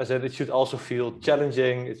it, as in it should also feel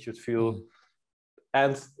challenging. It should feel,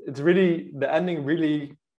 and it's really, the ending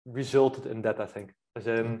really resulted in that, I think, as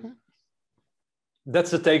in that's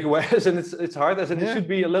the takeaway. As in, it's hard, as in it should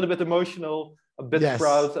be a little bit emotional, a bit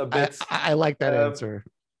proud, a bit. I like that answer.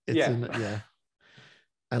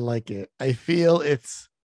 I like it. I feel it's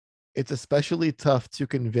especially tough to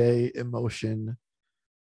convey emotion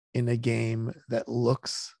in a game that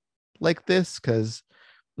looks like this, because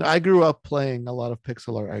I grew up playing a lot of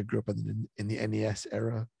pixel art. I grew up in the NES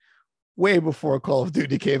era, way before Call of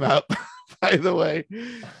Duty came out, by the way.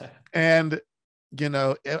 And,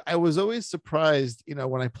 I was always surprised,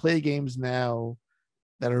 when I play games now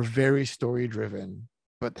that are very story driven,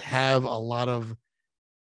 but have a lot of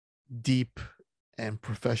deep and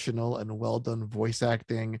professional and well done voice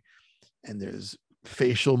acting, and there's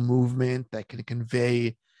facial movement that can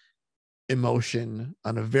convey emotion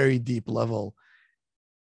on a very deep level,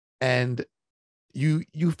 and you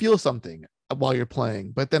feel something while you're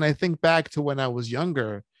playing. But then I think back to when I was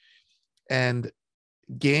younger, and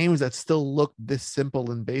games that still looked this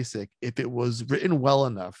simple and basic, if it was written well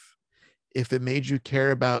enough, if it made you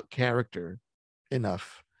care about character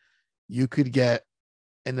enough, you could get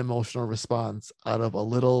an emotional response out of a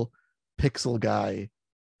little pixel guy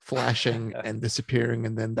flashing and disappearing,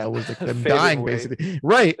 and then that was like them dying away, basically,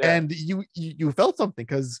 right? Yeah. And you felt something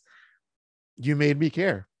because you made me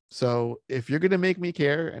care. So if you're gonna make me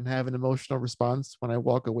care and have an emotional response when I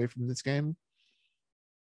walk away from this game,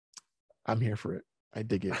 I'm here for it. I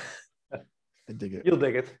dig it. I dig it. You'll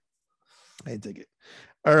dig it. I dig it.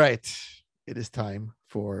 All right, it is time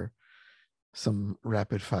for some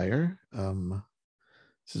rapid fire.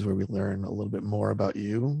 This is where we learn a little bit more about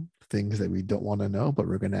you, things that we don't want to know, but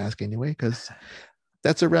we're going to ask anyway, because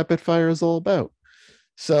that's what rapid fire is all about.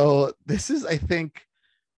 So this is, I think,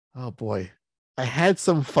 oh boy, I had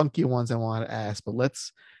some funky ones I want to ask, but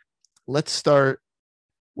let's start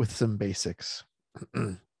with some basics.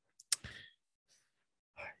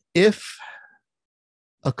 If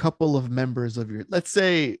a couple of members of let's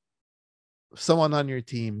say someone on your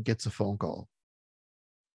team gets a phone call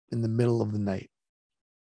in the middle of the night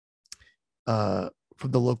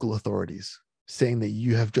from the local authorities saying that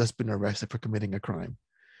you have just been arrested for committing a crime,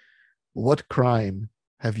 what crime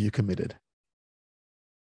have you committed?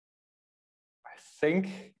 I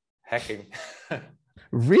think hacking.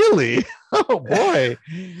 Really? Oh boy.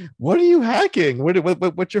 What are you hacking?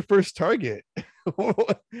 What's your first target?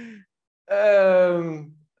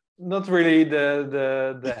 Not really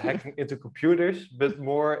the hacking into computers, but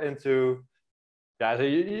more into yeah. So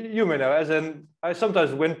you may know, as in I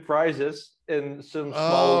sometimes win prizes in some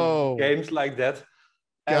small Oh, games like that,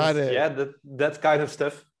 and got it. yeah, that kind of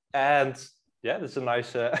stuff. And yeah, that's a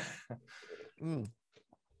nice. Mm.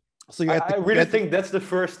 So I really think that's the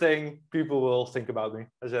first thing people will think about me,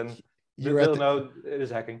 as in you're at they'll the know it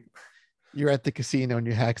is hacking. you're at the casino and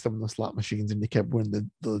you hack some of the slot machines and you kept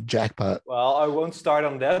winning the jackpot. Well, I won't start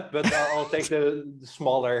on that, but I'll take the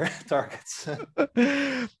smaller targets.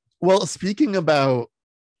 Well, speaking about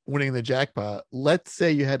winning the jackpot, let's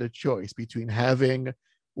say you had a choice between having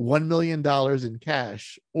 $1 million in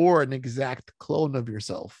cash or an exact clone of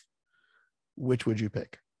yourself. Which would you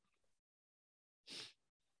pick?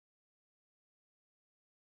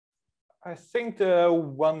 I think the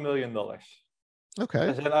 $1 million. Okay.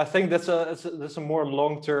 And I think that's a more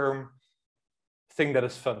long term thing that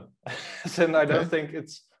is fun. And I don't Okay. think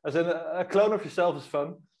it's as in a clone of yourself is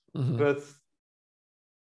fun, Mm-hmm. but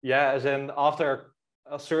yeah, as in after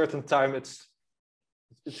a certain time, it's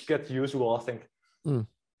gets usual. I think. Mm.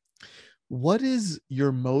 What is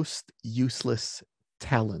your most useless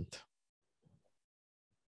talent?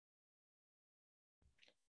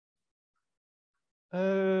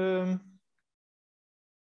 Um,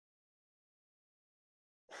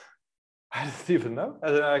 I don't even know.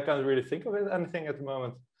 I can't really think of anything at the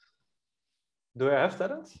moment. Do I have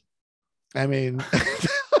talent? I mean,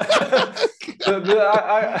 I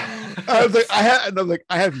was like, I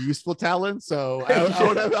I have useful talent, so I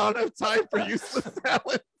don't have time for useless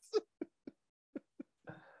talent.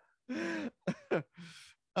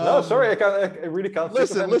 No, sorry, um, I really can't think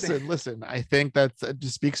of anything. listen. I think that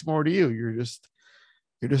just speaks more to you. You're just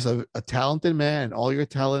a talented man, and all your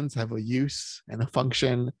talents have a use and a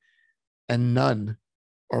function, and none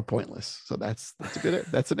are pointless. So that's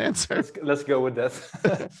an answer. Let's go with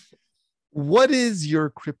that. What is your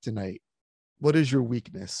kryptonite? What is your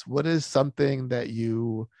weakness? What is something that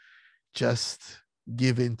you just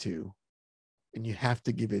give into and you have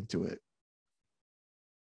to give into it?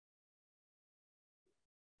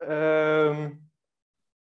 um,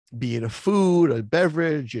 Be it a food, a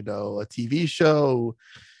beverage, a TV show,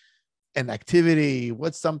 an activity.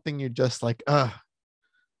 What's something you're just like, I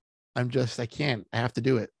can't, I have to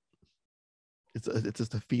do it. It's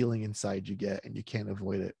just a feeling inside you get and you can't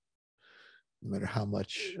avoid it, no matter how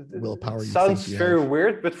much it willpower you think sounds you very have.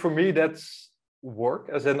 weird, but for me, that's work.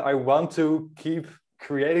 As in, I want to keep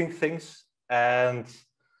creating things, and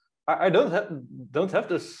I don't have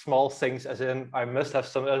the small things. As in, I must have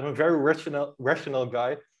some. I'm a very rational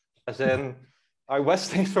guy. As in, I watch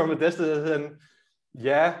things from a distance. As in,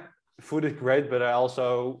 yeah, food is great, but I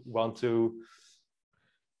also want to,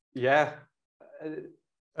 yeah.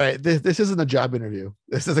 All right, this isn't a job interview.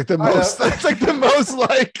 This is like the I know. most. That's like the most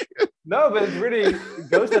like. No, but it really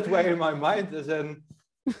goes that way in my mind. As in,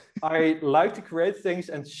 I like to create things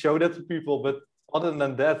and show that to people, but other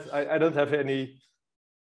than that, I don't have any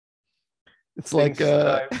It's like, things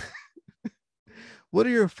that I. what are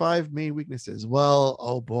your five main weaknesses? Well,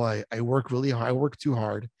 oh boy, I work really hard. I work too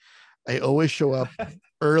hard. I always show up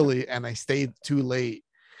early and I stay too late,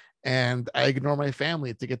 and I ignore my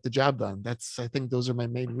family to get the job done. I think those are my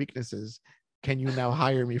main weaknesses. Can you now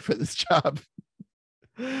hire me for this job?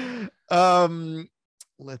 um,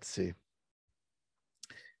 let's see.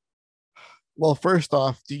 Well, first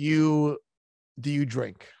off, do you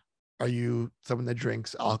drink? Are you someone that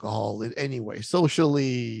drinks alcohol in any way,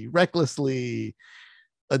 socially, recklessly,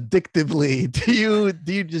 addictively?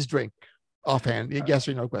 Do you just drink offhand? Yes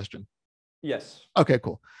or no question. Yes. Okay,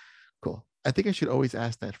 cool. Cool. I think I should always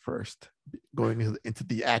ask that first, going into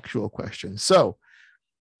the actual question. So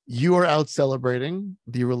you are out celebrating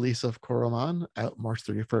the release of Coromon out March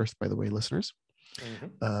 31st, by the way, listeners.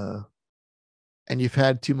 Mm-hmm. And you've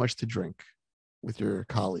had too much to drink with your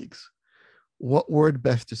colleagues. What word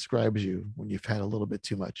best describes you when you've had a little bit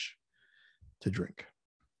too much to drink?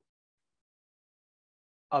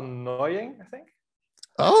 Annoying, I think.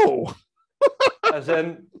 Oh, As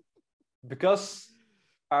in, because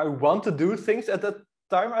I want to do things at that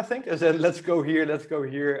time, I think. As in, let's go here,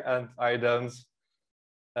 and I don't.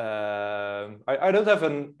 I don't have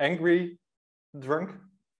an angry drunk.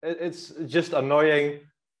 It's just annoying.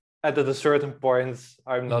 And at a certain point,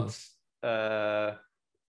 I'm not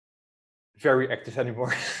very active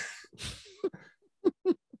anymore.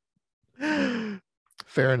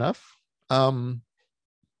 fair enough. Um,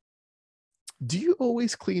 do you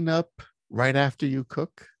always clean up right after you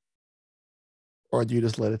cook? Or do you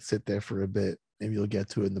just let it sit there for a bit? Maybe you'll get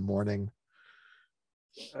to it in the morning.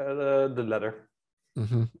 The letter.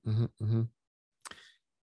 Mm-hmm, mm-hmm, mm-hmm.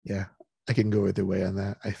 Yeah. I can go either way on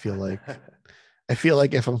that. I feel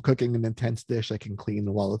like if I'm cooking an intense dish, I can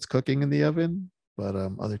clean while it's cooking in the oven. But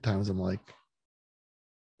other times I'm like,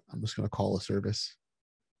 I'm just gonna call a service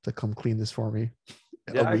to come clean this for me.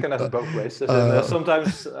 A Yeah, I week, can have it both ways. And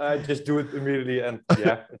sometimes I just do it immediately, and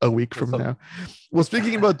yeah, a week it's from now. Well,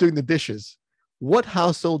 speaking about doing the dishes, what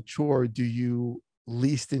household chore do you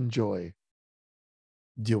least enjoy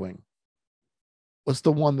doing? What's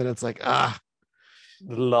the one that it's like, the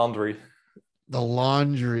laundry. the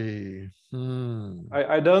laundry?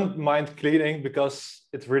 I don't mind cleaning because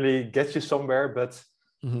it really gets you somewhere, but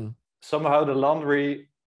somehow the laundry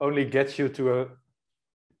only gets you to a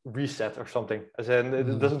reset or something. As in,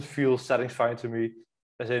 it doesn't feel satisfying to me.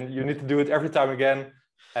 As in, you need to do it every time again,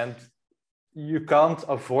 and you can't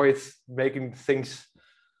avoid making things.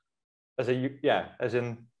 As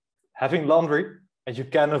in having laundry, and you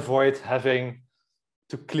can avoid having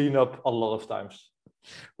to clean up a lot of times.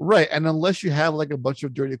 Right. And unless you have like a bunch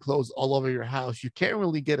of dirty clothes all over your house, you can't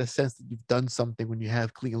really get a sense that you've done something when you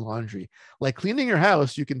have clean laundry. Like cleaning your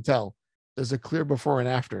house, you can tell there's a clear before and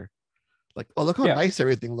after. Like, oh, look how nice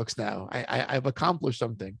everything looks now. I've accomplished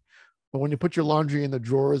something. But when you put your laundry in the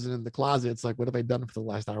drawers and in the closet, it's like, what have I done for the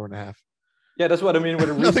last hour and a half? Yeah, that's what I mean with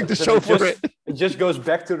a Nothing to show for it. It just goes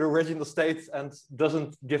back to the original state and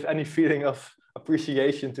doesn't give any feeling of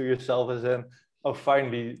appreciation to yourself, as in, oh,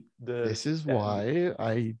 finally. This is why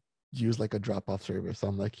I use like a drop-off service.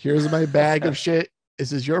 I'm like, here's my bag of shit.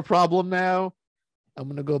 This is your problem now. I'm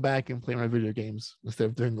gonna go back and play my video games instead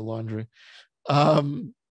of doing the laundry.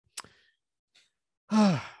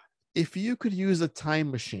 If you could use a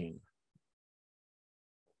time machine,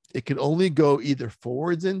 it could only go either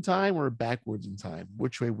forwards in time or backwards in time.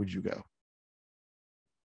 Which way would you go?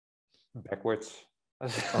 Backwards.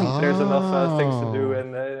 There's enough things to do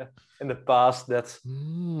in the past that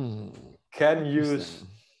can use,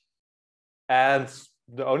 and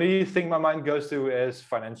the only thing my mind goes to is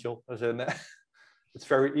financial. As in, it's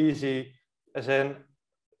very easy. As in,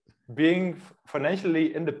 being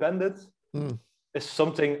financially independent is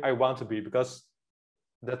something I want to be, because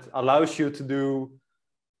that allows you to do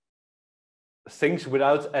things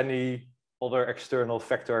without any other external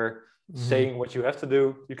factor saying what you have to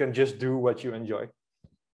do. You can just do what you enjoy.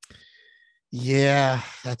 Yeah,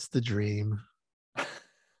 that's the dream.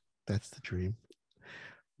 That's the dream.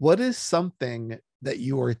 What is something that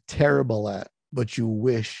you are terrible at, but you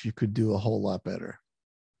wish you could do a whole lot better?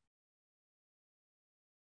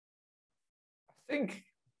 I think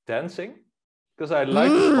dancing, because I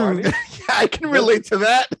like to party. Yeah, I can relate to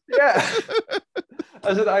that. Yeah.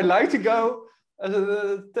 I said I like to go. I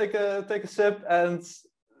said take a sip and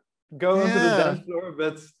go onto the dance floor.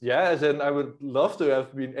 But yeah, as in I would love to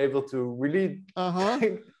have been able to really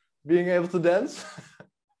being able to dance.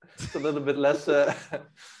 It's a little bit less.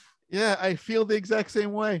 Yeah, I feel the exact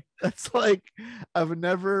same way. That's like I've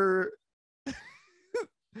never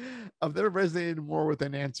resonated more with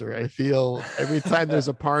an answer. I feel every time there's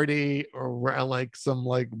a party or like some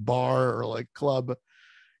like bar or like club.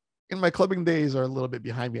 And my clubbing days are a little bit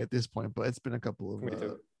behind me at this point, but it's been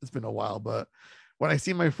it's been a while. But when I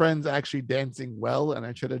see my friends actually dancing well and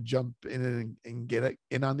I try to jump in and get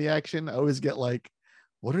in on the action, I always get like,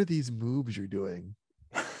 what are these moves you're doing?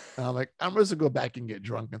 And I'm like, I'm just gonna go back and get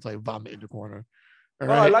drunk until I vomit in the corner.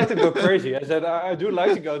 Well, I like to go crazy. I said I do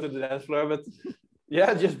like to go to the dance floor, but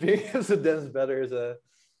yeah, just being able to dance better is a.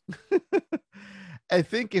 I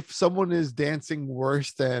think if someone is dancing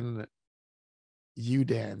worse than you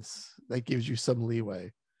dance, that gives you some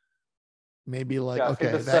leeway. Maybe like, I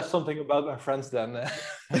think that says something about my friends then.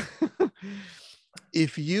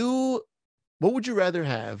 What would you rather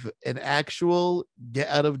have? An actual get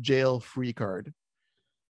out of jail free card.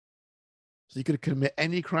 So you could commit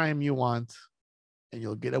any crime you want and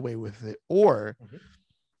you'll get away with it. Or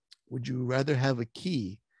would you rather have a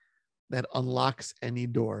key that unlocks any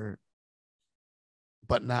door,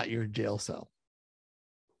 but not your jail cell?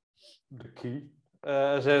 The key?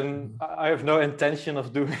 As in, I have no intention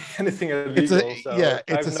of doing anything illegal.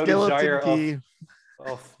 It's a skeleton key.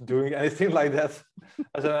 Of doing anything like that.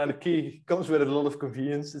 As in, the key comes with a lot of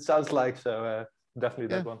convenience. It sounds like so.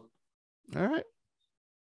 Definitely that one. All right.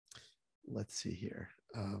 Let's see here.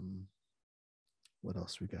 What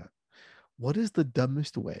else we got? What is the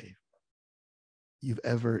dumbest way you've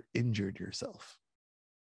ever injured yourself?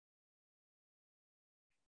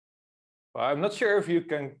 Well, I'm not sure if you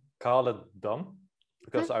can call it dumb,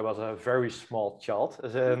 because I was a very small child.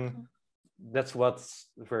 As in, that's what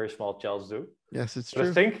very small childs do. Yes, it's true.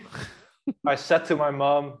 I think I said to my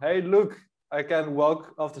mom, "Hey, look, I can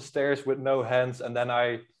walk off the stairs with no hands," and then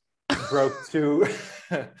I broke two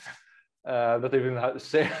Not even how to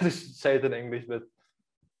say it in English, but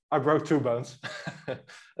I broke 2 bones. And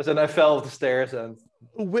then I fell off the stairs and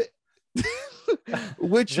which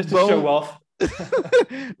just to show off.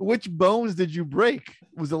 Which bones did you break?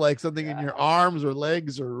 Was it like something in your arms or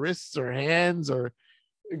legs or wrists or hands or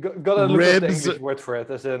gotta look ribs? up the English word for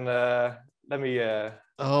it. As in, let me.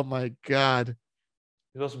 Oh my god!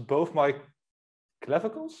 It was both my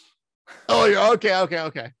clavicles. Oh, you're okay. All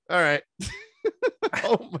right.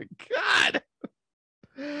 Oh my god.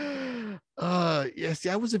 Yes,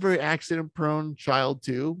 I was a very accident-prone child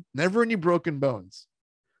too. Never any broken bones,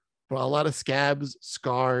 but a lot of scabs,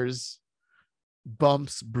 scars,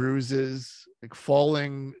 bumps, bruises, like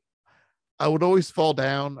falling. I would always fall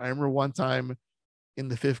down. I remember one time in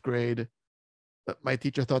the 5th grade, my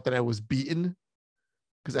teacher thought that I was beaten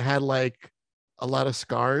because I had like a lot of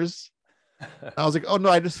scars. I was like, oh no,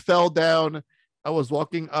 I just fell down. I was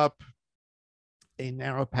walking up a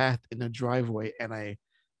narrow path in a driveway and I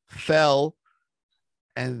fell,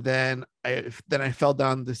 and then I fell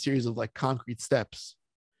down the series of like concrete steps.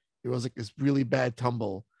 It was like this really bad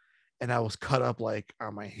tumble, and I was cut up like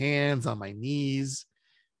on my hands, on my knees,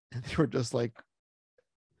 and they were just like,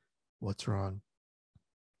 "What's wrong?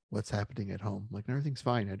 What's happening at home?" I'm like, everything's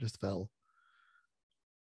fine. I just fell.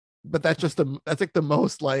 But that's like the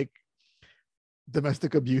most like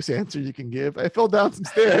domestic abuse answer you can give. I fell down some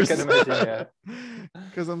stairs. I can imagine, yeah.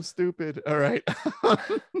 Because I'm stupid. All right.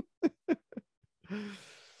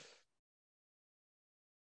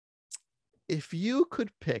 If you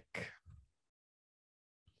could pick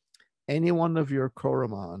any one of your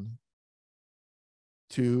Coromon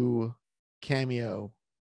to cameo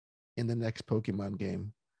in the next Pokemon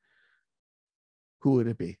game, who would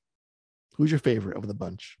it be? Who's your favorite of the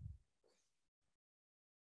bunch?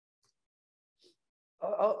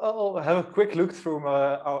 I'll have a quick look through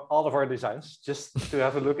all of our designs, just to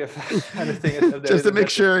have a look if anything is updated. Just to make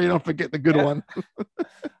sure you don't forget the good one.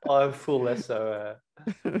 I'll have a full list. So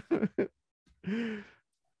I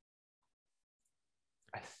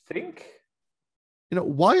think,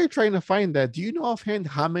 while you're trying to find that, do you know offhand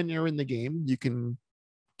how many are in the game you can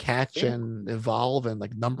catch and evolve, and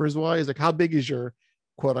like numbers wise, like how big is your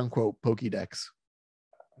quote unquote Pokédex?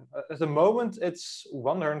 At the moment it's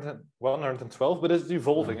 112, but it's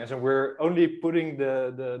evolving, as in we're only putting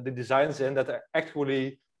the designs in that are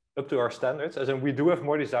actually up to our standards, as in we do have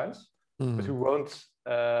more designs, but we won't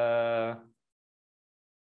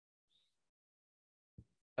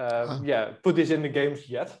put these in the games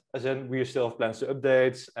yet, as in we still have plans to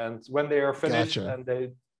updates, and when they are finished and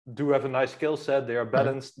they do have a nice skill set, they are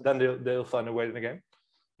balanced, then they'll find a way in the game.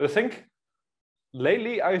 But I think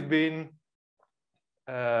lately I've been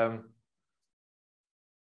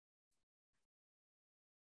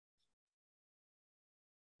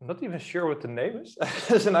not even sure what the name is,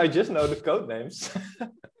 and I just know the code names.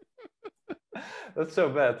 That's so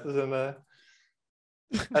bad.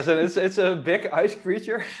 It's a big ice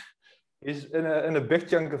creature. He's in a big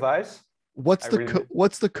chunk of ice. What's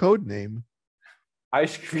the code name?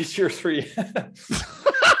 Ice Creature 3.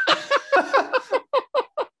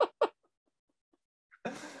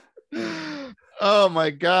 Oh my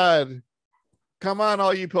god. Come on,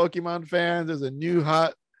 all you Pokemon fans. There's a new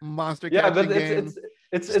hot monster catching game.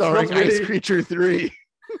 It's starring not really... Ice Creature 3.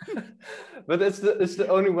 But it's the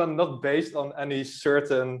only one not based on any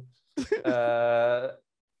certain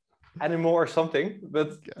animal or something.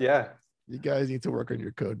 But yeah. You guys need to work on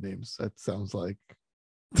your code names. That sounds like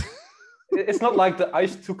it's not like the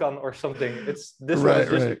ice toucan or something. It's this one is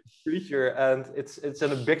just a creature, and it's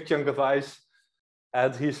in a big chunk of ice,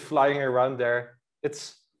 and he's flying around there.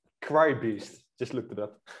 It's Cry Beast. Just looked it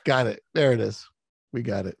up. Got it. There it is. We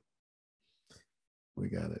got it.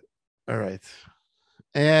 All right.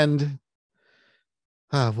 And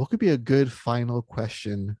what could be a good final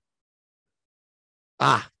question?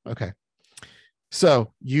 Okay.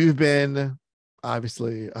 So you've been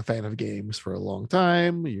obviously a fan of games for a long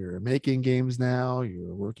time. You're making games now.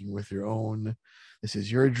 You're working with your own. This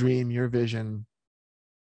is your dream, your vision.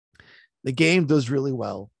 The game does really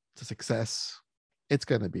well. It's a success. It's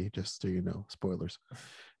going to be, just so you know, spoilers.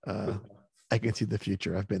 I can see the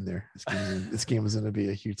future. I've been there. This game is going to be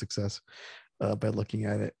a huge success by looking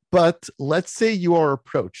at it. But let's say you are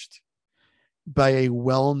approached by a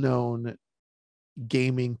well-known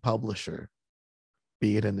gaming publisher,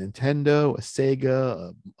 be it a Nintendo, a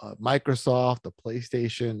Sega, a Microsoft, a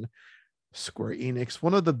PlayStation, Square Enix,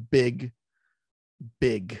 one of the big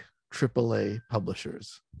AAA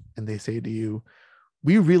publishers. And they say to you,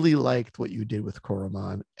 we really liked what you did with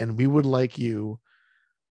Coromon, and we would like you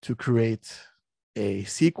to create a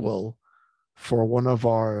sequel for one of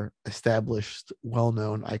our established,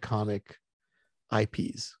 well-known, iconic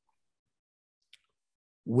IPs.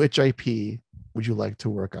 Which IP would you like to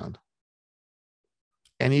work on?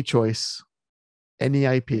 Any choice, any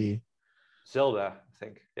IP. Zelda, I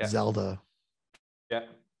think. Yeah. Zelda. Yeah.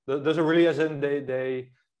 There's a really, as in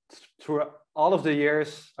they through all of the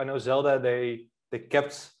years, I know Zelda, they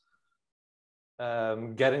kept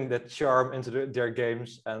getting that charm into their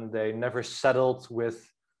games, and they never settled with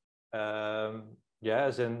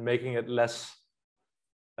as in making it less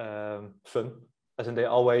fun. As in they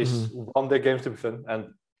always want their games to be fun,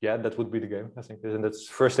 and that would be the game, I think. And that's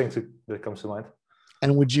the first thing that comes to mind.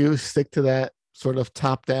 And would you stick to that sort of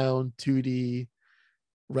top-down 2D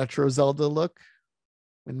retro Zelda look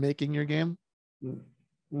when making your game?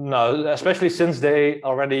 No, especially since they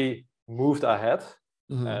already moved ahead.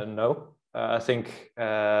 No, I think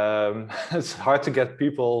it's hard to get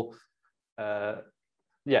people, within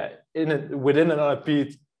an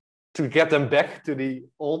IP to get them back to the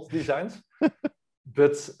old designs.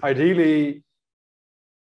 But ideally,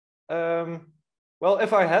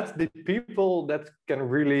 if I had the people that can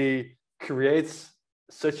really create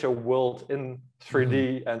such a world in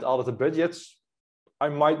 3D and all of the budgets, I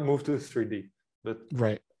might move to 3D. But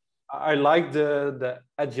right, I like the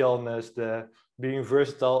agileness, the being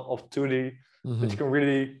versatile of 2D, that you can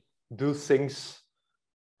really do things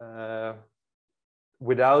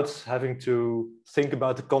without having to think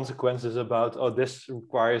about the consequences about, oh, this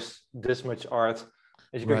requires this much art,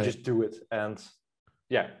 and you can just do it. And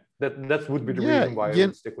that would be the reason why I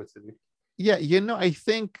would stick with 2D. Yeah, I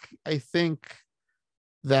think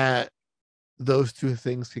that those two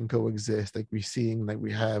things can coexist. Like we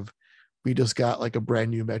just got like a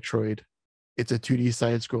brand new Metroid. It's a 2D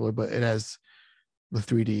side scroller, but it has the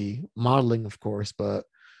 3D modeling, of course. But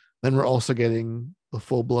then we're also getting the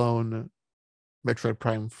full-blown Metroid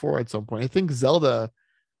Prime 4 at some point. I think Zelda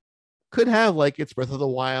could have like its Breath of the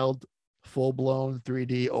Wild full-blown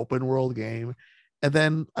 3D open world game, and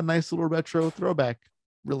then a nice little retro throwback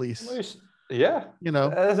release. Yeah,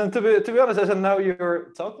 As in, to be honest, as in now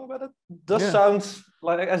you're talking about it, does sounds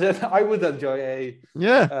like, as in I would enjoy a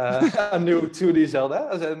new 2D Zelda.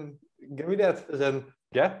 As in, give me that. As in,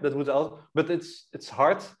 that would also. But it's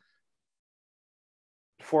hard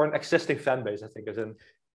for an existing fan base, I think. As in,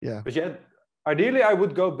 But ideally, I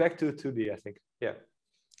would go back to 2D. I think. Yeah.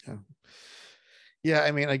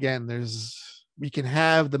 I mean, again, we can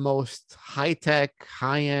have the most high-tech,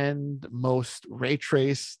 high-end, most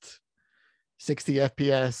ray-traced 60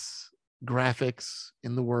 FPS graphics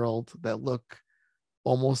in the world that look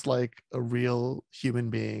almost like a real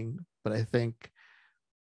human being. But I think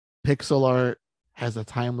pixel art has a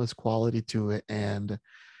timeless quality to it. And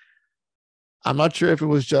I'm not sure if it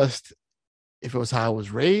was how I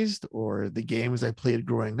was raised or the games I played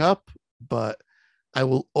growing up, but I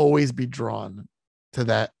will always be drawn to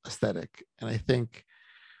that aesthetic. And I think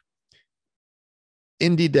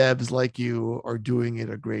indie devs like you are doing it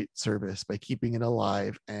a great service by keeping it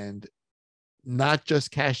alive and not just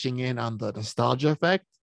cashing in on the nostalgia effect,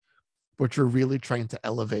 but you're really trying to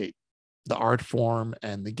elevate the art form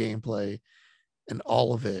and the gameplay and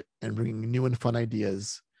all of it, and bringing new and fun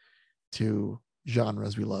ideas to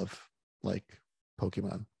genres we love, like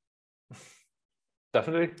Pokemon.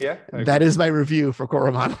 Definitely, yeah. That is my review for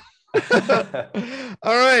Coromon.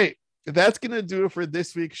 All right, that's gonna do it for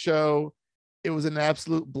this week's show. It was an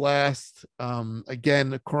absolute blast.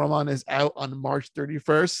 Again, Coromon is out on March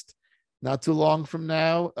 31st, not too long from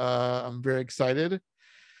now. I'm very excited.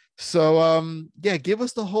 So give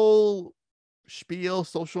us the whole spiel,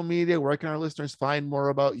 social media. Where can our listeners find more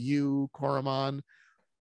about you, Coromon?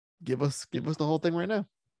 Give us the whole thing right now.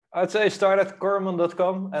 I'd say start at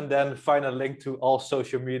coromon.com and then find a link to all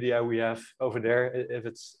social media we have over there. If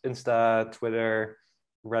it's Insta, Twitter,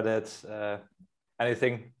 Reddit,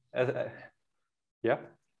 anything.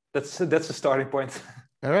 That's the starting point.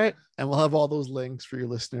 All right. And we'll have all those links for your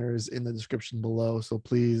listeners in the description below. So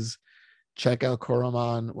please check out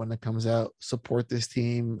Coromon when it comes out. Support this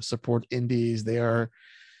team, support indies. They are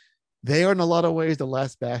in a lot of ways the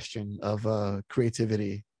last bastion of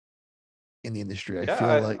creativity in the industry. I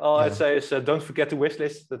feel like all I'd say is don't forget the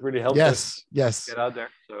wishlist. That really helps us get out there.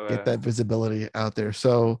 So get that visibility out there.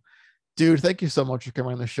 So dude, thank you so much for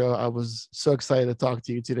coming on the show. I was so excited to talk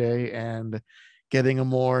to you today and getting a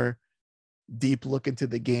more deep look into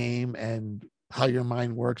the game and how your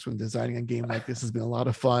mind works when designing a game like this has been a lot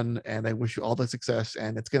of fun. And I wish you all the success.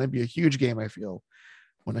 And it's going to be a huge game, I feel,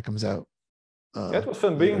 when it comes out. It was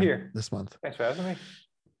fun being here this month. Thanks for having me.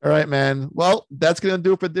 All right, man. Well, that's going to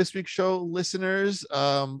do it for this week's show, listeners.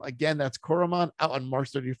 Again, that's Coromon out on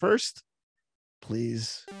March 31st.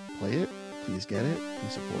 Please play it. Please please get it,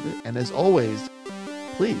 please support it, and as always,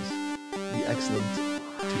 please be excellent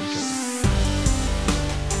to each other.